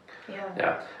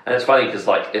 Yeah, and it's funny because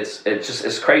like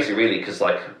it's crazy really, because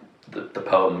like the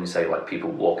poem, you say like people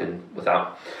walking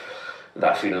without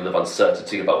that feeling of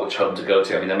uncertainty about which home to go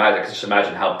to. I mean, I can just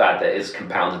imagine how bad that is,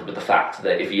 compounded with the fact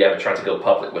that if you ever try to go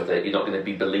public with it, you're not going to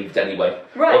be believed anyway.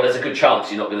 Right. Or there's a good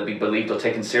chance you're not going to be believed or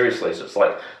taken seriously. So it's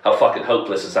like, how fucking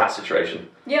hopeless is that situation?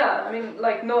 Yeah, I mean,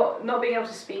 like, not being able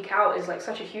to speak out is like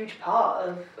such a huge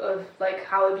part of like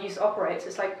how abuse operates.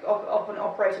 It's like often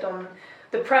operated on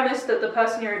the premise that the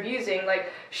person you're abusing,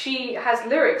 like, she has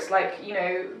lyrics, like, you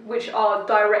know, which are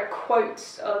direct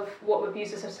quotes of what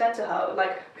abusers have said to her,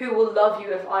 like, who will love you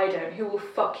if I don't, who will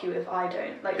fuck you if I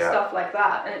don't, like, stuff like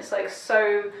that. And it's like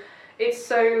it's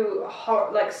so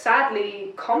like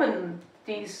sadly common,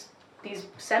 these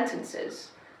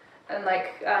sentences. And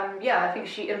like, I think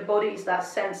she embodies that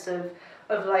sense of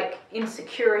like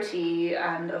insecurity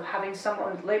and of having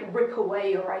someone like rip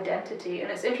away your identity. And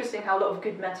it's interesting how a lot of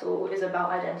good metal is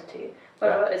about identity,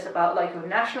 whether it's about like your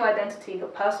national identity, your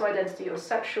personal identity, your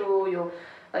sexual, your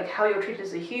like how you're treated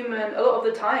as a human. A lot of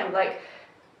the time, like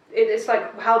it's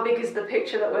like how big is the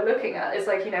picture that we're looking at? It's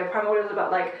like, you know, Primordial is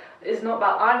about like, it's not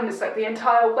about Ireland, it's like the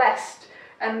entire West.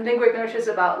 And Lingua Ignota is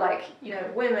about like, you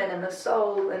know, women and the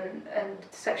soul and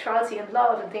sexuality and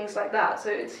love and things like that.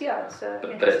 So it's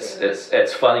But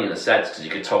it's funny in a sense because you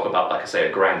could talk about, like I say,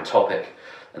 a grand topic,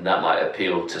 and that might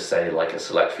appeal to say like a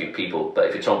select few people. But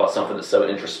if you're talking about something that's so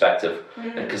introspective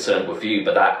and concerned with you,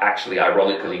 but that actually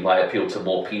ironically might appeal to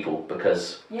more people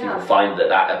because people find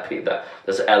that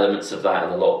there's elements of that in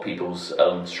a lot of people's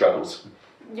own struggles.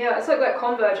 Yeah, it's like that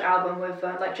Converge album with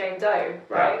like Jane Doe,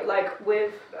 right? Yeah. Like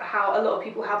with how a lot of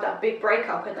people have that big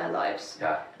breakup in their lives.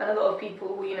 Yeah. And a lot of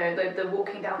people, you know, they're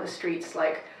walking down the streets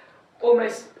like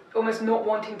almost not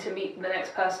wanting to meet the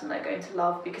next person they're going to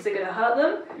love because they're going to hurt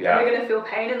them. Yeah. And they're going to feel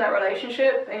pain in that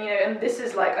relationship. And, you know, and this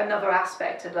is like another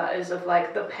aspect of that is of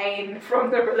like the pain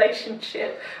from the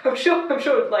relationship. I'm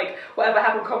sure like whatever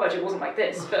happened with Converge, it wasn't like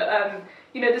this, but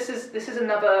you know, this is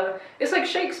another. It's like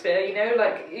Shakespeare, you know,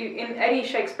 like in any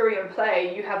Shakespearean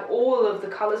play, you have all of the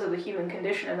colours of the human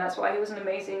condition, and that's why he was an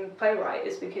amazing playwright.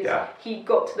 Is because he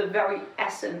got to the very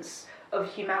essence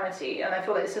of humanity, and I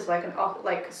feel like this is like an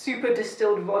super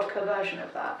distilled vodka version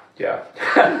of that. Yeah,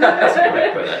 that's a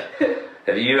great way to put it.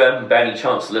 Have you, by any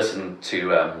chance, listened to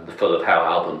the Full of Hell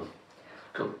album?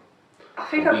 Called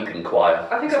Weeping Choir.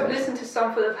 I think I've listened to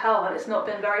some Full of Hell, and it's not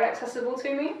been very accessible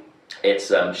to me.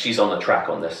 It's she's on the track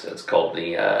on this. It's called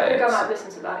the. I think I might listen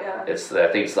to that. Yeah.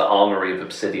 I think it's the Armory of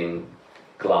Obsidian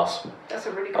Glass. That's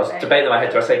a really good I was name. debating in my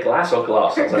head, do I say glass or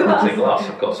glass? I was like, I say glass,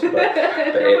 of course. But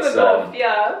it's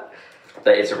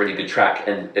but it's a really good track,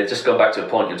 and it just going back to a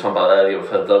point you were talking about earlier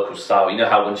with her vocal style. You know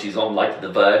how when she's on like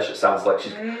The Verge, it sounds like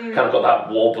she's kind of got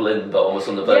that warbling, but almost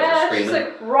on the verge of screaming. Yeah,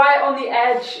 she's like right on the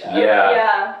edge.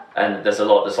 Yeah. And there's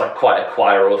like quite a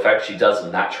choral effect she does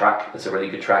in that track. It's a really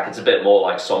good track. It's a bit more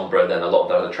like sombre than a lot of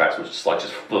the other tracks, which is like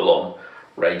just full on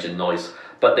rage and noise.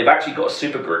 But they've actually got a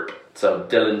supergroup. So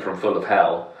Dylan from Full of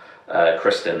Hell,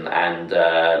 Kristen,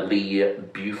 and Lee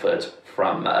Buford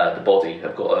from The Body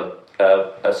have got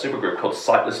a supergroup called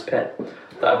Sightless Pit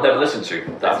that I've never listened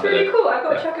to. That's really cool. I've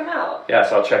got to check them out. Yeah,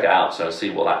 so I'll check it out. So I'll see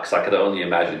what because I could only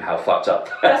imagine how fucked up.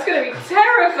 That's going to be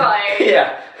terrifying.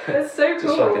 Yeah. That's so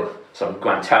cool. Just like some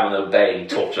Guantanamo Bay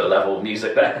torture level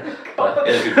music there. But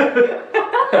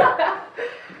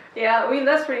yeah, I mean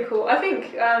that's pretty cool. I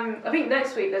think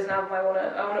next week there's an album I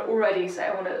wanna already say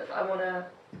I wanna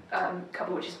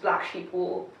cover, which is Black Sheep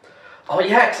Wall. Oh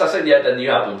yeah, because I said the new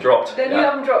album dropped. The new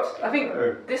album dropped. I think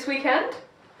this weekend.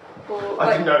 Or,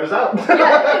 I didn't know it was out.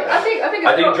 Yeah, I think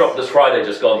it dropped this Friday,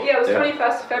 just gone. Yeah, it was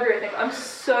 21st of February, I think.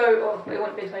 It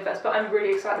won't be 21st, but I'm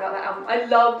really excited about that album. I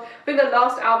think the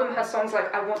last album has songs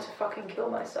like I Want to Fucking Kill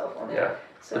Myself on it. Yeah.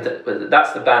 So. But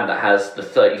that's the band that has the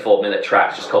 34-minute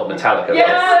track just called Metallica. Yeah,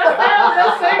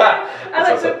 that's so good. And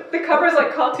like the cover is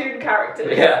like cartoon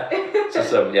characters. Yeah.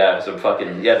 So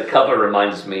the cover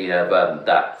reminds me of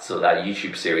that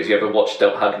YouTube series. You ever watched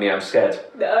Don't Hug Me, I'm Scared?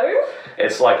 No.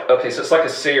 It's like it's like a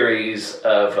series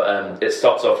of it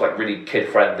starts off like really kid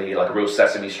friendly, like a real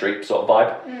Sesame Street sort of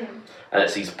vibe, and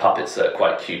it's these puppets that are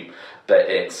quite cute. But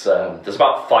it's there's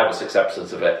about 5 or 6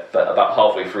 episodes of it, but about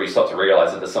halfway through you start to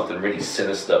realise that there's something really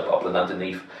sinister bubbling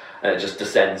underneath, and it just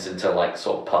descends into like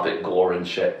sort of puppet gore and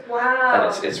shit. Wow.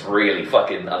 And it's really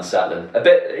fucking unsettling.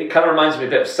 It kind of reminds me a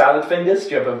bit of Salad Fingers.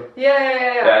 Do you ever?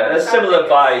 Yeah. A similar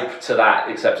vibe to that,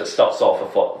 except it starts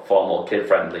off far more kid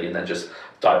friendly, and then just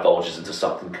divulges into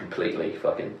something completely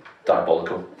fucking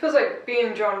diabolical. It feels like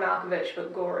being John Malkovich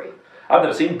but gory. I've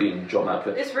never seen Being John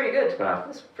Malkovich. It's really good. Yeah.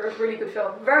 It's a really good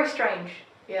film. Very strange.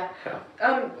 Yeah.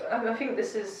 I think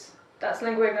that's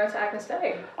Lingua Ignota Agnus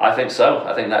Dei. I think so.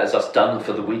 I think that is us done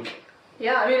for the week.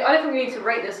 Yeah, I mean, I don't think we need to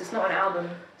rate this. It's not an album.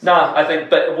 So. No, I think,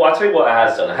 but I'll tell you what it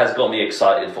has done. It has got me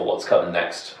excited for what's coming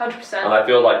next. 100%. And I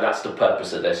feel like that's the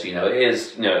purpose of this. You know, it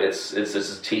is. You know, it's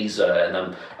a teaser,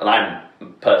 and I'm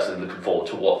personally looking forward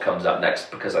to what comes up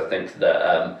next because I think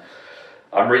that.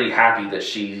 I'm really happy that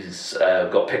she's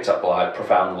got picked up by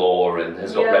Profound Lore and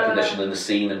has got recognition in the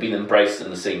scene and been embraced in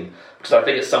the scene, because I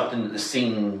think it's something that the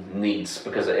scene needs,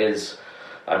 because it is.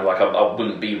 And like I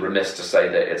wouldn't be remiss to say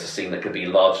that it's a scene that could be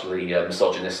largely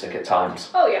misogynistic at times.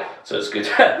 Oh yeah. So it's good.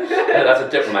 That's a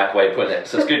diplomatic way of putting it.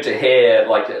 So it's good to hear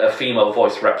like a female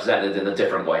voice represented in a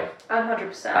different way.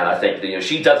 100%. And I think that,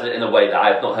 she does it in a way that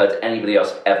I have not heard anybody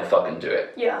else ever fucking do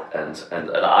it. Yeah. And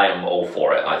I am all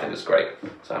for it. I think it's great.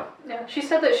 So. Yeah. She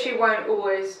said that she won't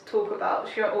always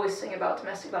sing about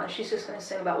domestic violence. She's just going to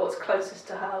sing about what's closest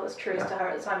to her, what's truest to her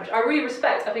at the time, which I really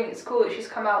respect. I think it's cool that she's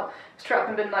come out straight up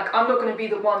and been like, I'm not going to be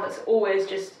the one that's always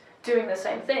just doing the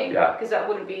same thing. Yeah. Because that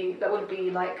wouldn't be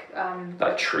like.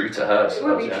 Like true to her. I It would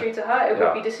suppose, be yeah. true to her. It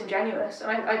Yeah. would be disingenuous,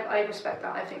 and I respect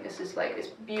that. I think this is like, it's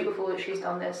beautiful that she's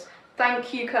done this.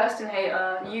 Thank you, Kirsten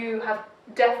Hayter. You have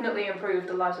definitely improved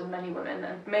the lives of many women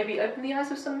and maybe opened the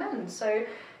eyes of some men. So,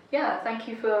 yeah, thank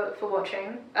you for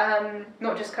watching.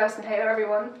 Not just Kirsten Hayter,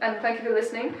 everyone, and thank you for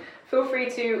listening. Feel free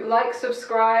to like,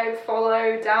 subscribe,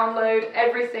 follow, download,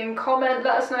 everything. Comment,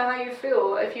 let us know how you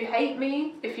feel. If you hate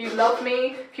me, if you love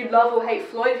me, if you love or hate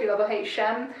Floyd, if you love or hate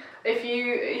Shem, if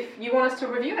you want us to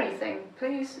review anything,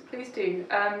 please do.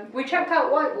 We checked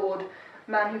out White Ward,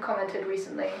 man who commented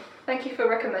recently. Thank you for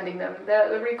recommending them. They're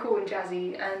really cool and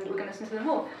jazzy, and we're gonna listen to them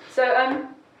more. So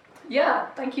yeah,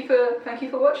 thank you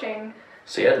for watching.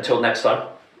 So yeah, until next time.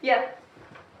 Yeah.